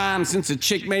long time since a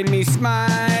chick made me smile.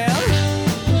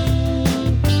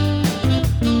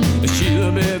 She's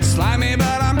a bit slimy,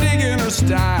 but I'm digging her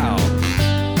style.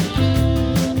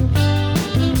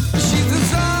 She's a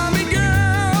zombie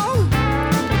girl,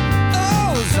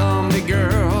 oh, zombie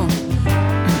girl.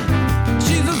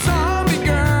 She's a zombie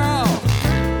girl,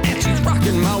 and she's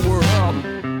rocking my world.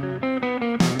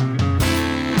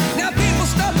 Now people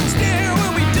stop and stare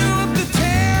when we do up the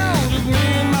town. Just me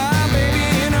and my baby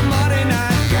in a muddy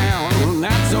nightgown. Well,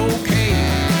 that's okay,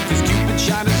 'cause Cupid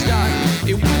shot a star.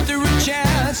 It went through her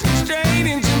chest, straight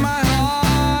into my heart.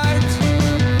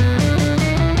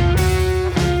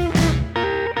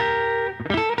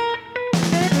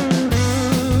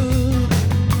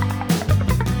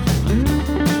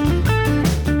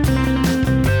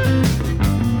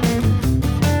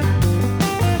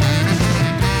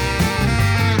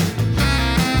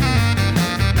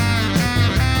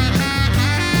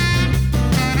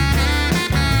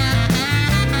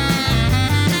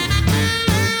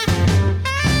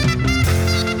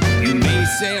 You may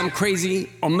say I'm crazy,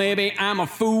 or maybe I'm a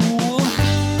fool,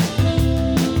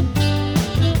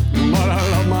 but I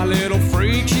love my little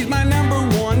freak, she's my number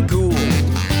one cool.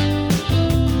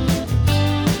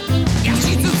 Yeah,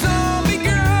 she's a zombie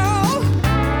girl,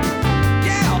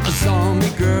 yeah, a zombie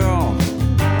girl.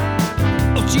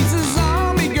 Oh, she's a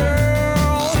zombie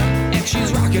girl, and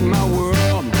she's rocking my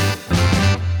world.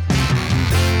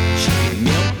 She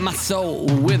milked my soul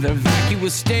with her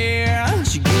vacuous stare.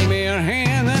 She gave me her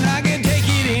hand and I can take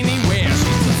it anywhere.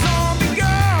 She's a zombie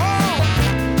girl,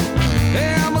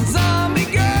 yeah, I'm a zombie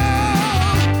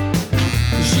girl.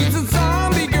 She's a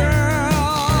zombie girl.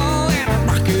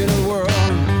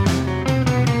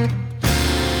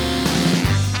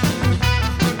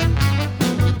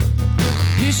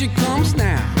 she comes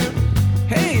now.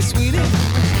 Hey, sweetie.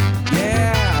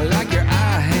 Yeah, I like your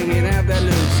eye hanging out. That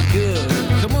looks good.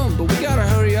 Come on, but we gotta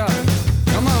hurry up.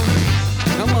 Come on.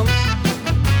 Come on.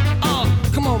 Oh,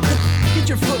 come on. Get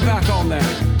your foot back on there.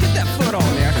 Get that foot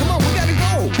on there. Come on, we gotta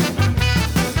go.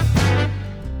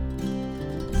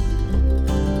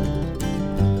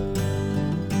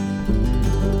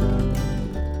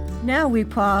 Now we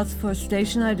pause for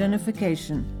station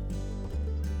identification.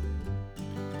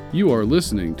 You are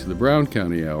listening to the Brown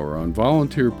County Hour on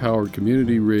volunteer-powered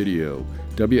community radio,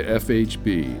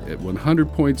 WFHB, at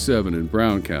 100.7 in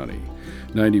Brown County,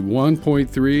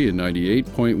 91.3 and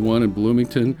 98.1 in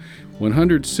Bloomington,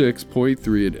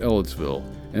 106.3 at Ellettsville,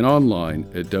 and online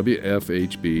at wfhb.org.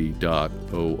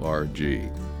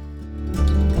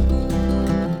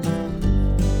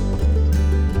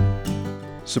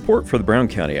 Support for the Brown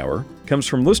County Hour comes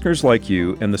from listeners like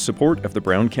you and the support of the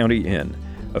Brown County Inn,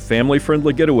 a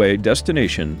family-friendly getaway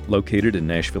destination located in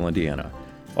Nashville, Indiana,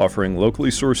 offering locally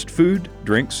sourced food,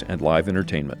 drinks, and live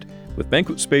entertainment, with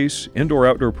banquet space,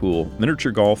 indoor-outdoor pool,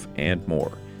 miniature golf, and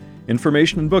more.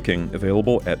 Information and booking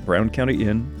available at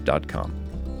browncountyin.com.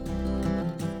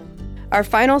 Our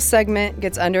final segment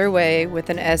gets underway with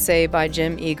an essay by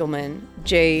Jim Eagleman,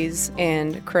 Jays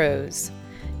and Crows.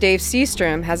 Dave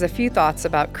Seastrom has a few thoughts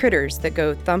about critters that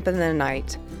go thump in the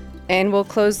night. And we'll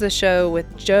close the show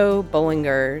with Joe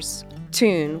Bollinger's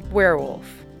tune, Werewolf.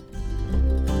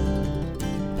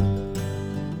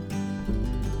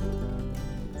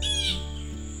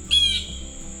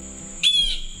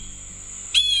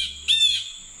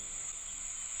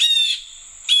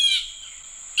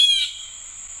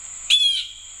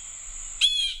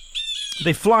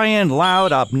 They fly in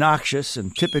loud, obnoxious,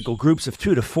 in typical groups of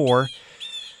 2 to 4,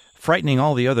 frightening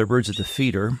all the other birds at the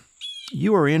feeder.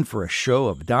 You are in for a show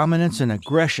of dominance and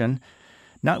aggression,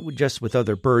 not just with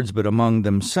other birds, but among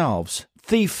themselves.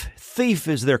 Thief, thief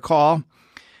is their call.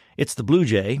 It's the blue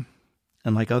jay.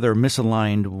 And like other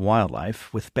misaligned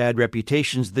wildlife with bad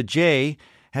reputations, the jay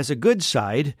has a good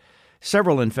side,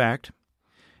 several in fact.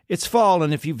 It's fall,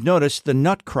 and if you've noticed, the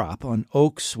nut crop on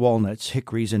oaks, walnuts,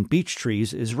 hickories, and beech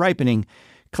trees is ripening,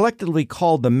 collectively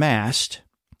called the mast.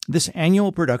 This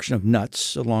annual production of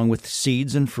nuts, along with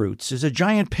seeds and fruits, is a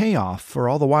giant payoff for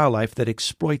all the wildlife that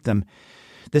exploit them.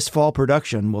 This fall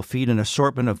production will feed an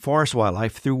assortment of forest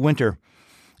wildlife through winter,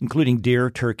 including deer,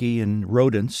 turkey, and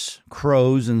rodents,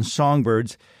 crows, and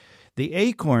songbirds. The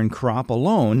acorn crop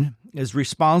alone is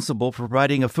responsible for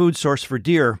providing a food source for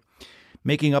deer,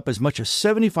 making up as much as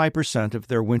 75% of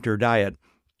their winter diet.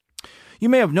 You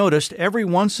may have noticed every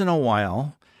once in a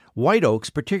while, white oaks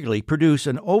particularly produce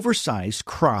an oversized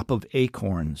crop of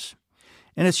acorns.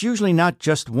 And it's usually not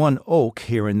just one oak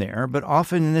here and there, but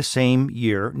often in the same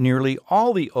year, nearly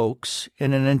all the oaks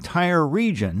in an entire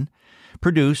region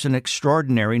produce an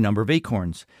extraordinary number of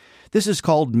acorns. This is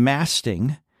called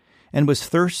masting, and was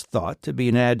first thought to be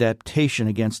an adaptation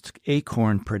against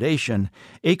acorn predation.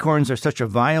 Acorns are such a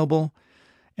viable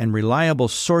and reliable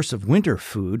source of winter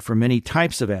food for many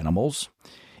types of animals.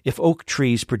 If oak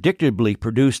trees predictably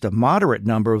produced a moderate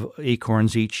number of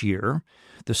acorns each year,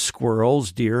 the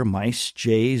squirrels, deer, mice,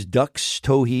 jays, ducks,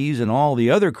 towhees, and all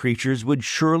the other creatures would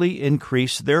surely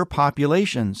increase their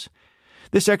populations.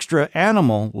 This extra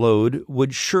animal load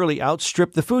would surely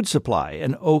outstrip the food supply,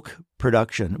 and oak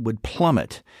production would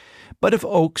plummet. But if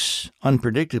oaks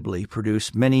unpredictably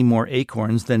produce many more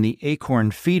acorns than the acorn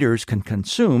feeders can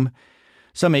consume,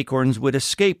 some acorns would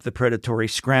escape the predatory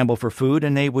scramble for food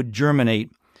and they would germinate.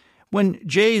 When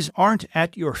jays aren't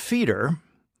at your feeder,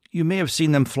 you may have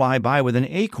seen them fly by with an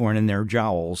acorn in their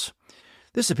jowls.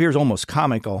 This appears almost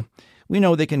comical. We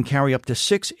know they can carry up to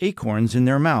 6 acorns in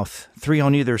their mouth, 3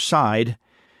 on either side,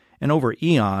 and over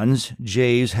eons,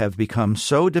 jays have become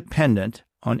so dependent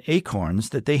on acorns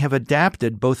that they have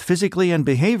adapted both physically and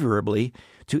behaviorally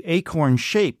to acorn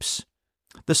shapes.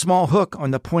 The small hook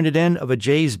on the pointed end of a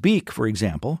jay's beak, for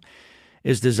example,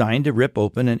 is designed to rip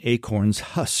open an acorn's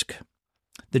husk.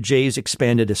 The jay's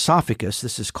expanded esophagus,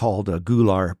 this is called a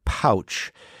gular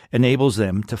pouch, enables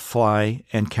them to fly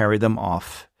and carry them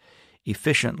off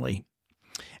efficiently.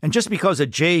 And just because a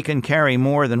jay can carry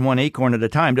more than 1 acorn at a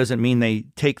time doesn't mean they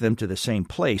take them to the same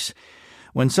place.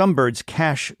 When some birds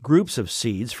cache groups of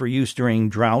seeds for use during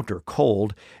drought or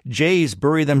cold, jays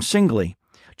bury them singly,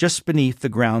 just beneath the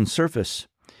ground surface.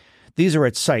 These are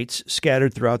at sites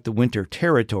scattered throughout the winter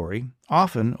territory,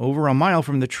 often over a mile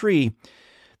from the tree.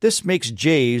 This makes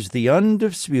jays the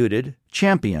undisputed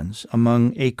champions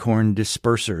among acorn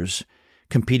dispersers,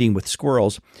 competing with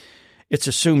squirrels. It's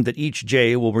assumed that each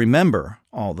jay will remember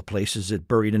all the places it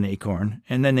buried an acorn,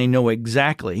 and then they know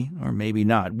exactly, or maybe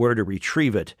not, where to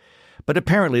retrieve it. But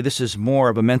apparently this is more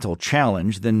of a mental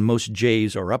challenge than most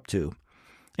jays are up to.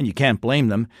 And you can't blame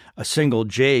them. A single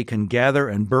jay can gather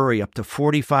and bury up to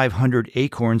 4,500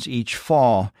 acorns each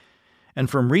fall. And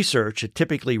from research, it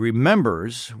typically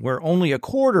remembers where only a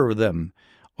quarter of them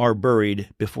are buried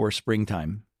before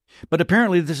springtime. But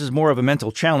apparently this is more of a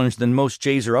mental challenge than most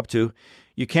jays are up to.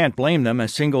 You can't blame them. A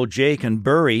single jay can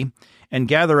bury and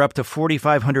gather up to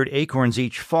 4,500 acorns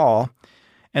each fall.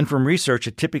 And from research,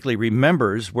 it typically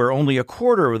remembers where only a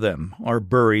quarter of them are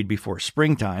buried before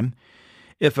springtime.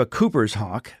 If a Cooper's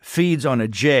hawk feeds on a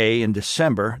jay in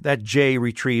December, that jay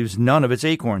retrieves none of its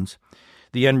acorns.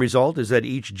 The end result is that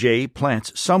each jay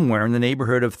plants somewhere in the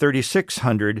neighborhood of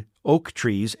 3,600 oak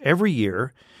trees every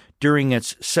year during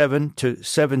its 7 to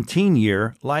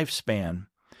 17-year lifespan.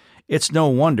 It's no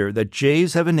wonder that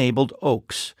jays have enabled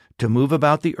oaks to move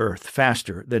about the earth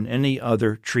faster than any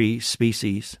other tree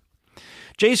species.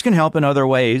 Jays can help in other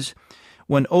ways.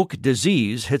 When oak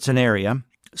disease hits an area,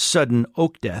 sudden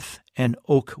oak death and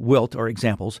oak wilt are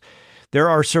examples. There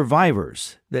are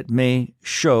survivors that may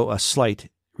show a slight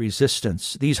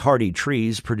resistance. These hardy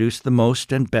trees produce the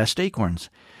most and best acorns,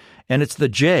 and it's the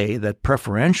jay that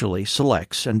preferentially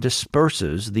selects and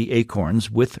disperses the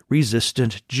acorns with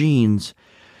resistant genes.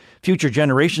 Future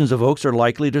generations of oaks are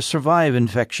likely to survive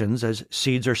infections as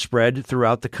seeds are spread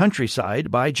throughout the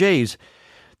countryside by jays.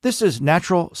 This is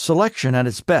natural selection at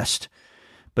its best,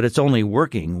 but it's only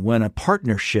working when a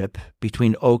partnership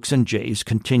between oaks and jays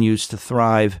continues to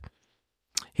thrive.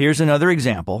 Here's another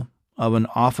example of an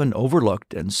often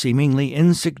overlooked and seemingly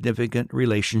insignificant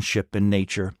relationship in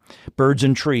nature. Birds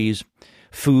and trees,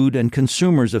 food and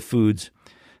consumers of foods,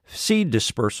 seed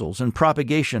dispersals and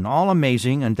propagation, all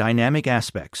amazing and dynamic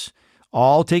aspects,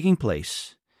 all taking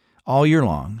place all year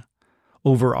long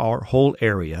over our whole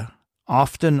area,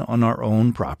 often on our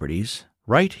own properties,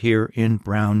 right here in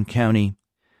Brown County.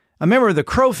 A member of the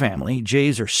crow family,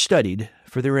 jays are studied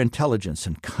for their intelligence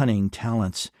and cunning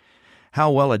talents. How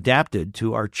well adapted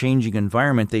to our changing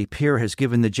environment they appear has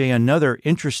given the jay another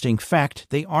interesting fact: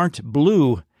 they aren't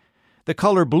blue. The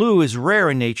color blue is rare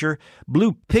in nature.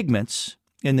 Blue pigments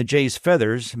in the jay's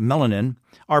feathers, melanin,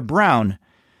 are brown,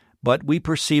 but we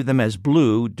perceive them as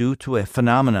blue due to a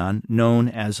phenomenon known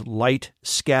as light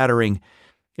scattering.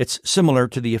 It's similar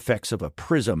to the effects of a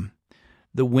prism.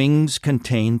 The wings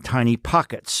contain tiny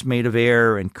pockets made of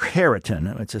air and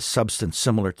keratin. It's a substance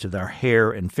similar to our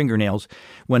hair and fingernails.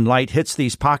 When light hits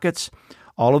these pockets,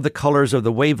 all of the colors of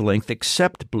the wavelength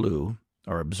except blue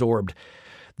are absorbed.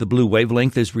 The blue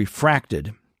wavelength is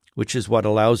refracted, which is what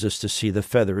allows us to see the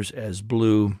feathers as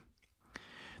blue.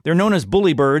 They're known as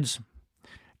bully birds.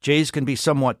 Jays can be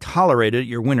somewhat tolerated at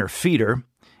your winter feeder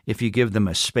if you give them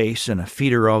a space and a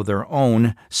feeder of their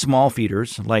own. Small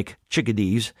feeders, like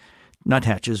chickadees,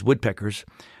 nuthatches, woodpeckers,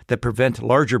 that prevent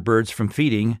larger birds from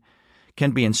feeding,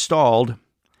 can be installed,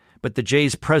 but the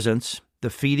jay's presence, the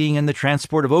feeding and the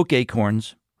transport of oak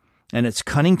acorns, and its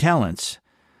cunning talents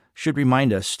should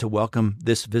remind us to welcome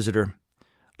this visitor.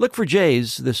 Look for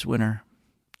jays this winter.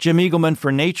 Jim Eagleman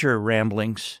for Nature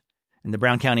Ramblings in the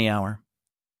Brown County Hour.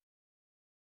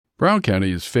 Brown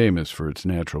County is famous for its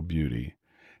natural beauty,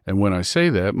 and when I say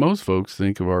that, most folks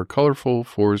think of our colorful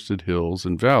forested hills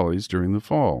and valleys during the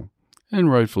fall, and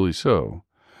rightfully so.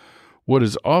 What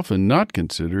is often not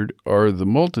considered are the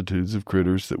multitudes of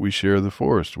critters that we share the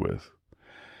forest with.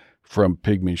 From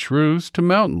pygmy shrews to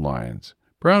mountain lions,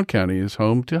 Brown County is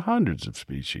home to hundreds of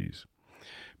species.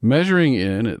 Measuring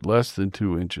in at less than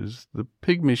 2 inches, the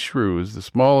pygmy shrew is the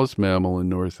smallest mammal in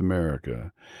North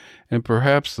America, and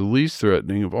perhaps the least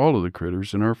threatening of all of the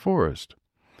critters in our forest.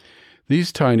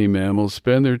 These tiny mammals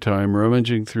spend their time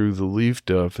rummaging through the leaf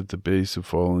duff at the base of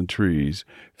fallen trees,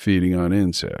 feeding on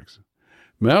insects.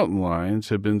 Mountain lions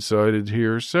have been sighted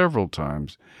here several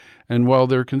times, and while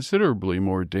they're considerably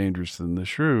more dangerous than the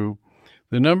shrew,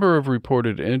 the number of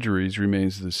reported injuries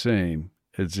remains the same,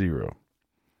 at 0.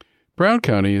 Brown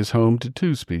County is home to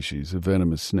 2 species of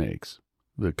venomous snakes,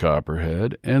 the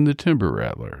copperhead and the timber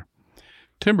rattler.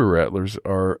 Timber rattlers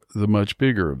are the much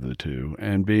bigger of the two,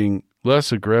 and being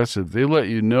less aggressive, they let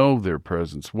you know their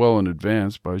presence well in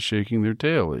advance by shaking their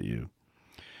tail at you.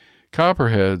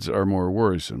 Copperheads are more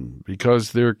worrisome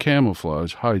because their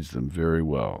camouflage hides them very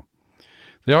well.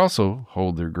 They also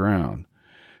hold their ground.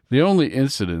 The only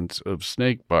incidents of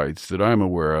snake bites that I'm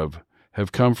aware of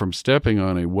have come from stepping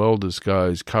on a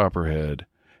well-disguised copperhead,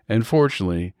 and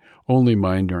fortunately, only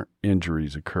minor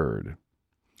injuries occurred.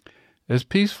 As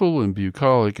peaceful and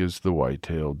bucolic as the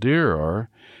white-tailed deer are,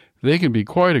 they can be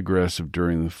quite aggressive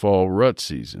during the fall rut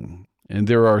season, and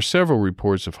there are several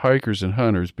reports of hikers and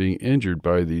hunters being injured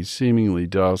by these seemingly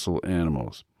docile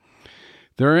animals.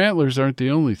 Their antlers aren't the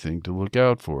only thing to look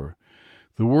out for.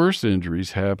 The worst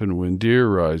injuries happen when deer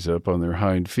rise up on their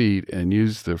hind feet and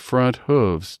use their front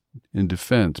hooves in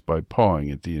defense by pawing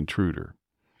at the intruder.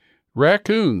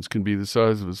 Raccoons can be the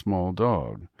size of a small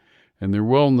dog, and they're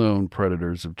well-known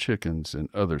predators of chickens and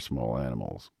other small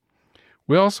animals.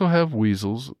 We also have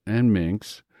weasels and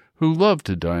minks who love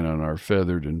to dine on our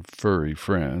feathered and furry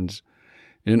friends.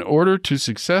 In order to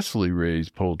successfully raise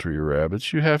poultry or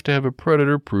rabbits, you have to have a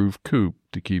predator-proof coop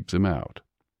to keep them out.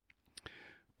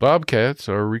 Bobcats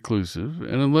are reclusive,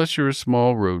 and unless you're a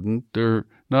small rodent, they're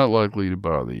not likely to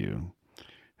bother you.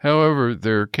 However,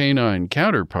 their canine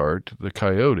counterpart, the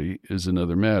coyote, is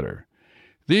another matter.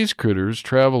 These critters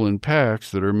travel in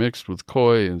packs that are mixed with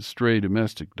coy and stray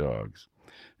domestic dogs.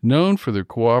 Known for their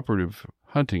cooperative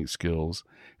hunting skills,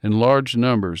 in large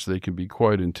numbers they can be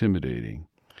quite intimidating.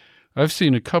 I've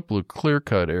seen a couple of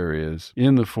clear-cut areas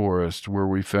in the forest where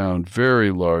we found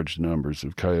very large numbers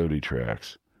of coyote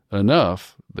tracks,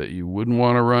 enough that you wouldn't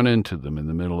want to run into them in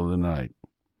the middle of the night.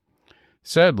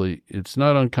 Sadly, it's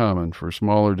not uncommon for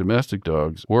smaller domestic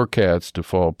dogs or cats to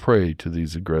fall prey to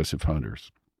these aggressive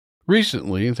hunters.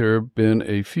 Recently, there have been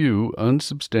a few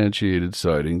unsubstantiated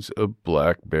sightings of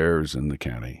black bears in the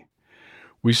county.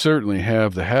 We certainly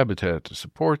have the habitat to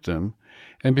support them,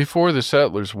 and before the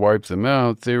settlers wiped them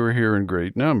out, they were here in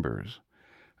great numbers.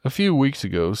 A few weeks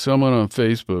ago, someone on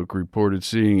Facebook reported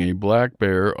seeing a black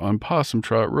bear on Possum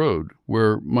Trot Road,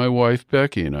 where my wife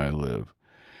Becky and I live.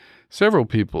 Several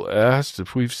people asked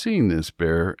if we've seen this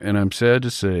bear, and I'm sad to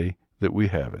say that we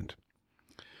haven't.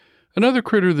 Another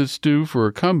critter that's due for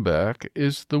a comeback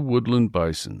is the woodland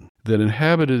bison that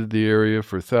inhabited the area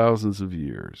for thousands of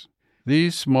years.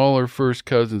 These smaller first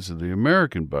cousins of the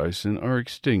American bison are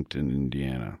extinct in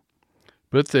Indiana.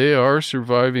 But they are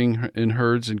surviving in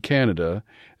herds in Canada,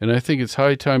 and I think it's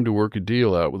high time to work a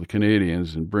deal out with the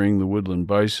Canadians and bring the woodland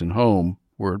bison home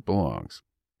where it belongs.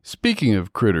 Speaking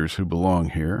of critters who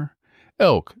belong here,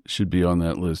 elk should be on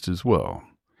that list as well.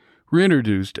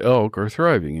 Reintroduced elk are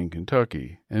thriving in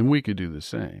Kentucky, and we could do the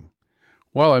same.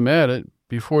 While I'm at it,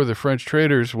 before the French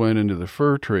traders went into the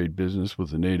fur trade business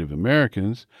with the Native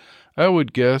Americans, I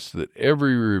would guess that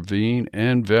every ravine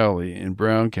and valley in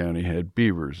Brown County had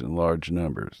beavers in large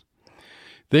numbers.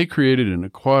 They created an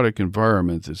aquatic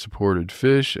environment that supported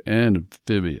fish and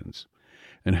amphibians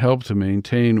and helped to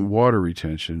maintain water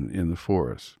retention in the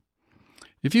forests.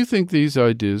 If you think these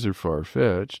ideas are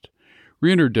far-fetched,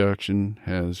 reintroduction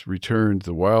has returned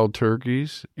the wild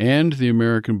turkeys and the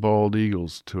American bald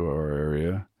eagles to our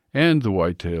area and the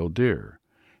white-tailed deer.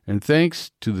 And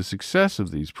thanks to the success of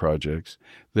these projects,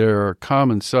 they are a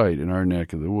common sight in our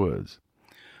neck of the woods.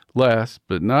 Last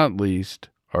but not least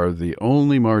are the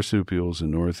only marsupials in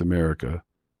North America,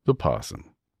 the possum.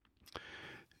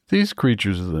 These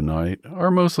creatures of the night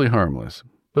are mostly harmless,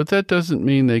 but that doesn't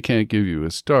mean they can't give you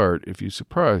a start if you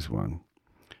surprise one.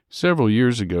 Several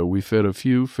years ago, we fed a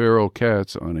few feral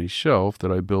cats on a shelf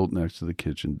that I built next to the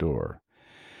kitchen door.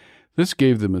 This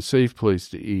gave them a safe place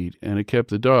to eat, and it kept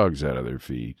the dogs out of their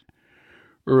feet.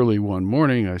 Early one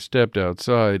morning, I stepped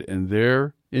outside, and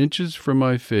there, inches from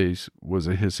my face, was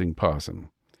a hissing possum.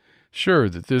 Sure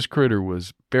that this critter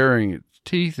was baring its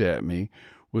teeth at me,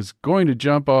 was going to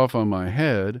jump off on my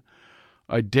head,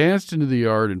 I danced into the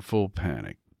yard in full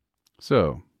panic.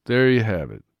 So, there you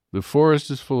have it. The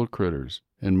forest is full of critters,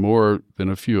 and more than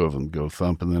a few of them go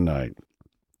thump in the night.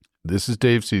 This is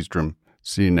Dave Seastrom.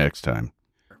 See you next time.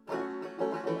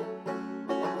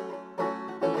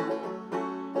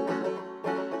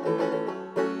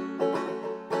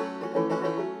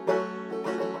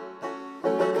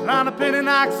 Line up in an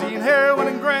oxy and heroin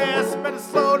and grass. Better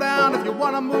slow down if you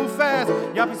want to move fast.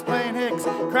 Yuppies playing hicks,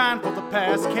 crying for the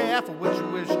past. Careful what you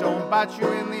wish don't bite you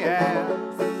in the ass.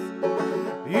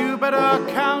 You better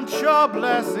count your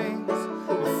blessings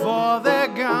before they're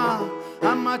gone.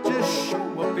 I might just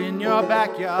show up in your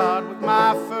backyard with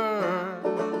my fur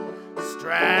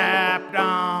strapped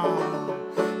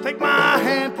on. Take my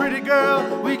hand, pretty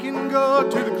girl, we can go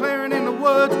to the clearing in the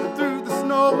woods, through the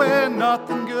snow where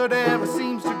nothing good ever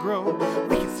seems to grow.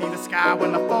 We can see the sky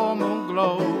when the full moon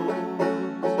glows.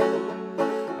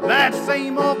 That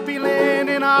same old feeling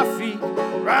in our feet,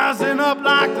 rising up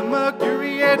like the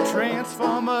mercury, it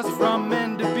transforms us from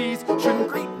men to beasts. Shouldn't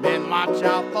great men watch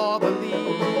out for the least?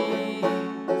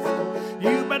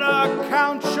 You better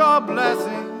count your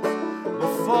blessings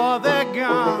before they're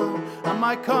gone. I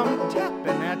might come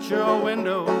tapping at your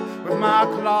window with my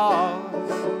claws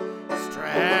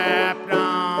strapped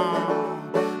on.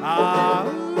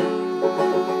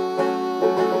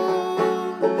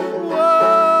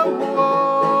 Whoa, whoa.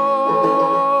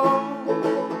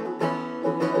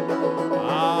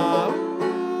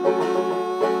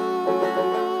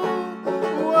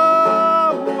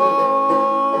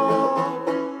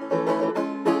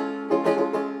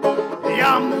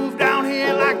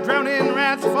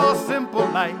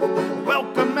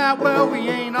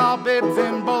 bibs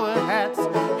and bullet hats.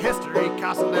 History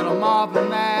costs a little more than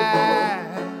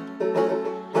that.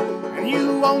 And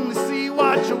you only see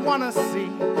what you wanna see.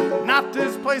 Not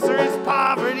this place or its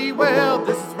poverty. Well,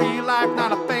 this is real life,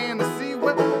 not a fantasy.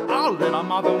 We're all a little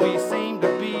more than we seem to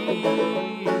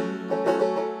be.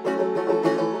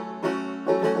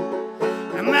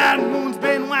 And that moon's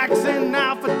been waxing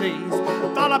now for days.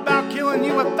 I thought about killing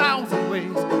you 1,000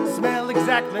 ways. Smell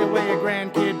exactly where your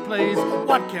grandkid plays.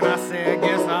 What can I say? I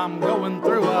guess I'm going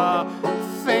through a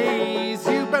phase.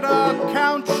 You better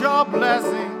count your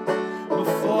blessings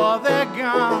before they're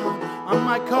gone. I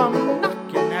might come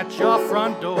knocking at your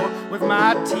front door with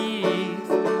my teeth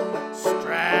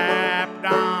strapped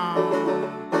on.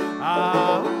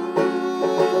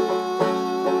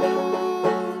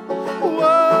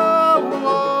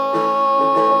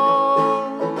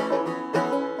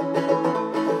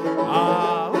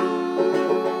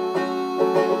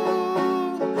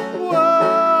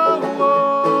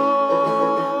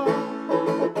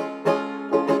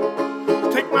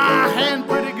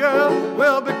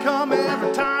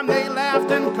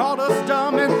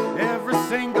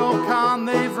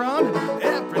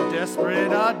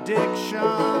 Addiction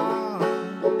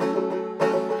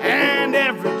and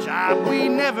every job we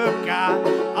never got,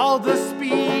 all the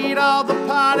speed, all the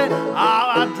party,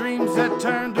 all our dreams that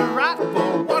turned to right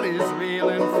for what is real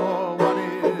and for what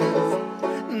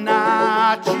is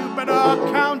not. You better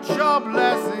count your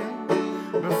blessings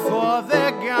before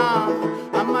they're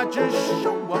gone. I might just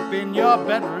show up in your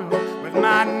bedroom with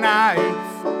my knife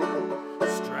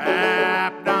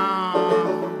strapped on.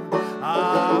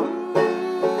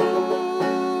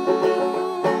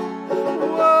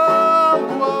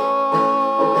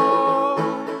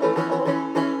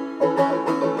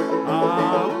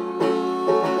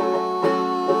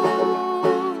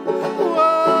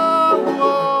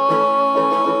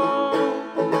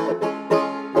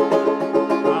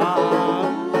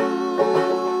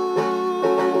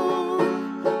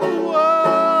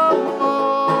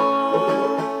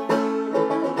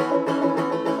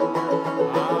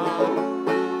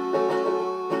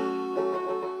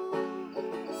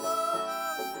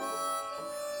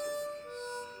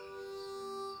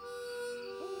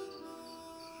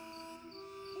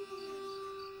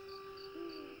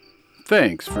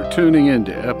 Thanks for tuning in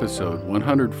to episode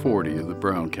 140 of the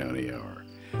Brown County Hour.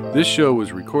 This show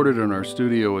was recorded in our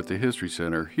studio at the History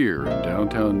Center here in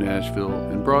downtown Nashville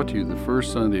and brought to you the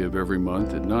first Sunday of every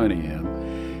month at 9 a.m.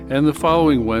 and the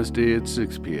following Wednesday at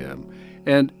 6 p.m.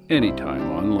 and anytime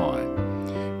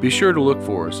online. Be sure to look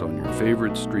for us on your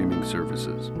favorite streaming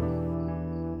services.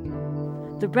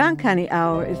 The Brown County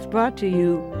Hour is brought to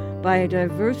you by a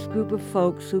diverse group of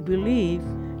folks who believe,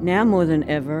 now more than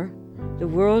ever, the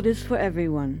world is for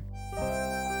everyone.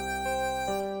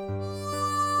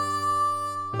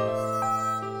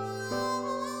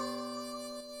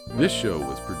 This show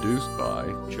was produced by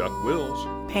Chuck Wills,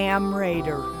 Pam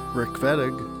Rader, Rick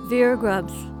Fettig, Vera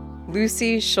Grubbs,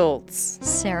 Lucy Schultz,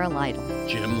 Sarah Lytle,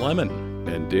 Jim Lemon,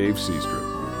 and Dave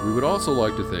Seastrom. We would also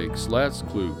like to thank Slats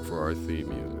Klug for our theme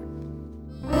music.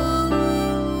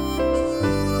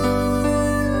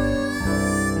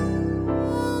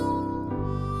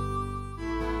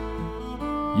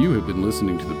 You have been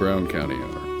listening to the Brown County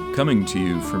Hour. Coming to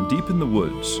you from deep in the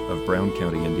woods of Brown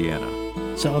County, Indiana.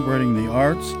 Celebrating the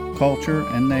arts, culture,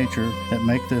 and nature that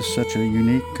make this such a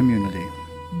unique community.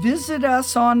 Visit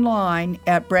us online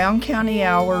at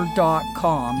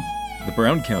browncountyhour.com. The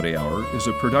Brown County Hour is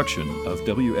a production of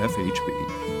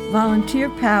WFHB.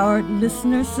 Volunteer-powered,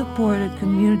 listener-supported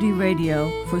community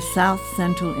radio for South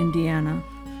Central Indiana.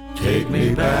 Take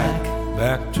me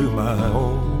back to my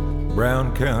old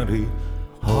Brown County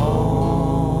home.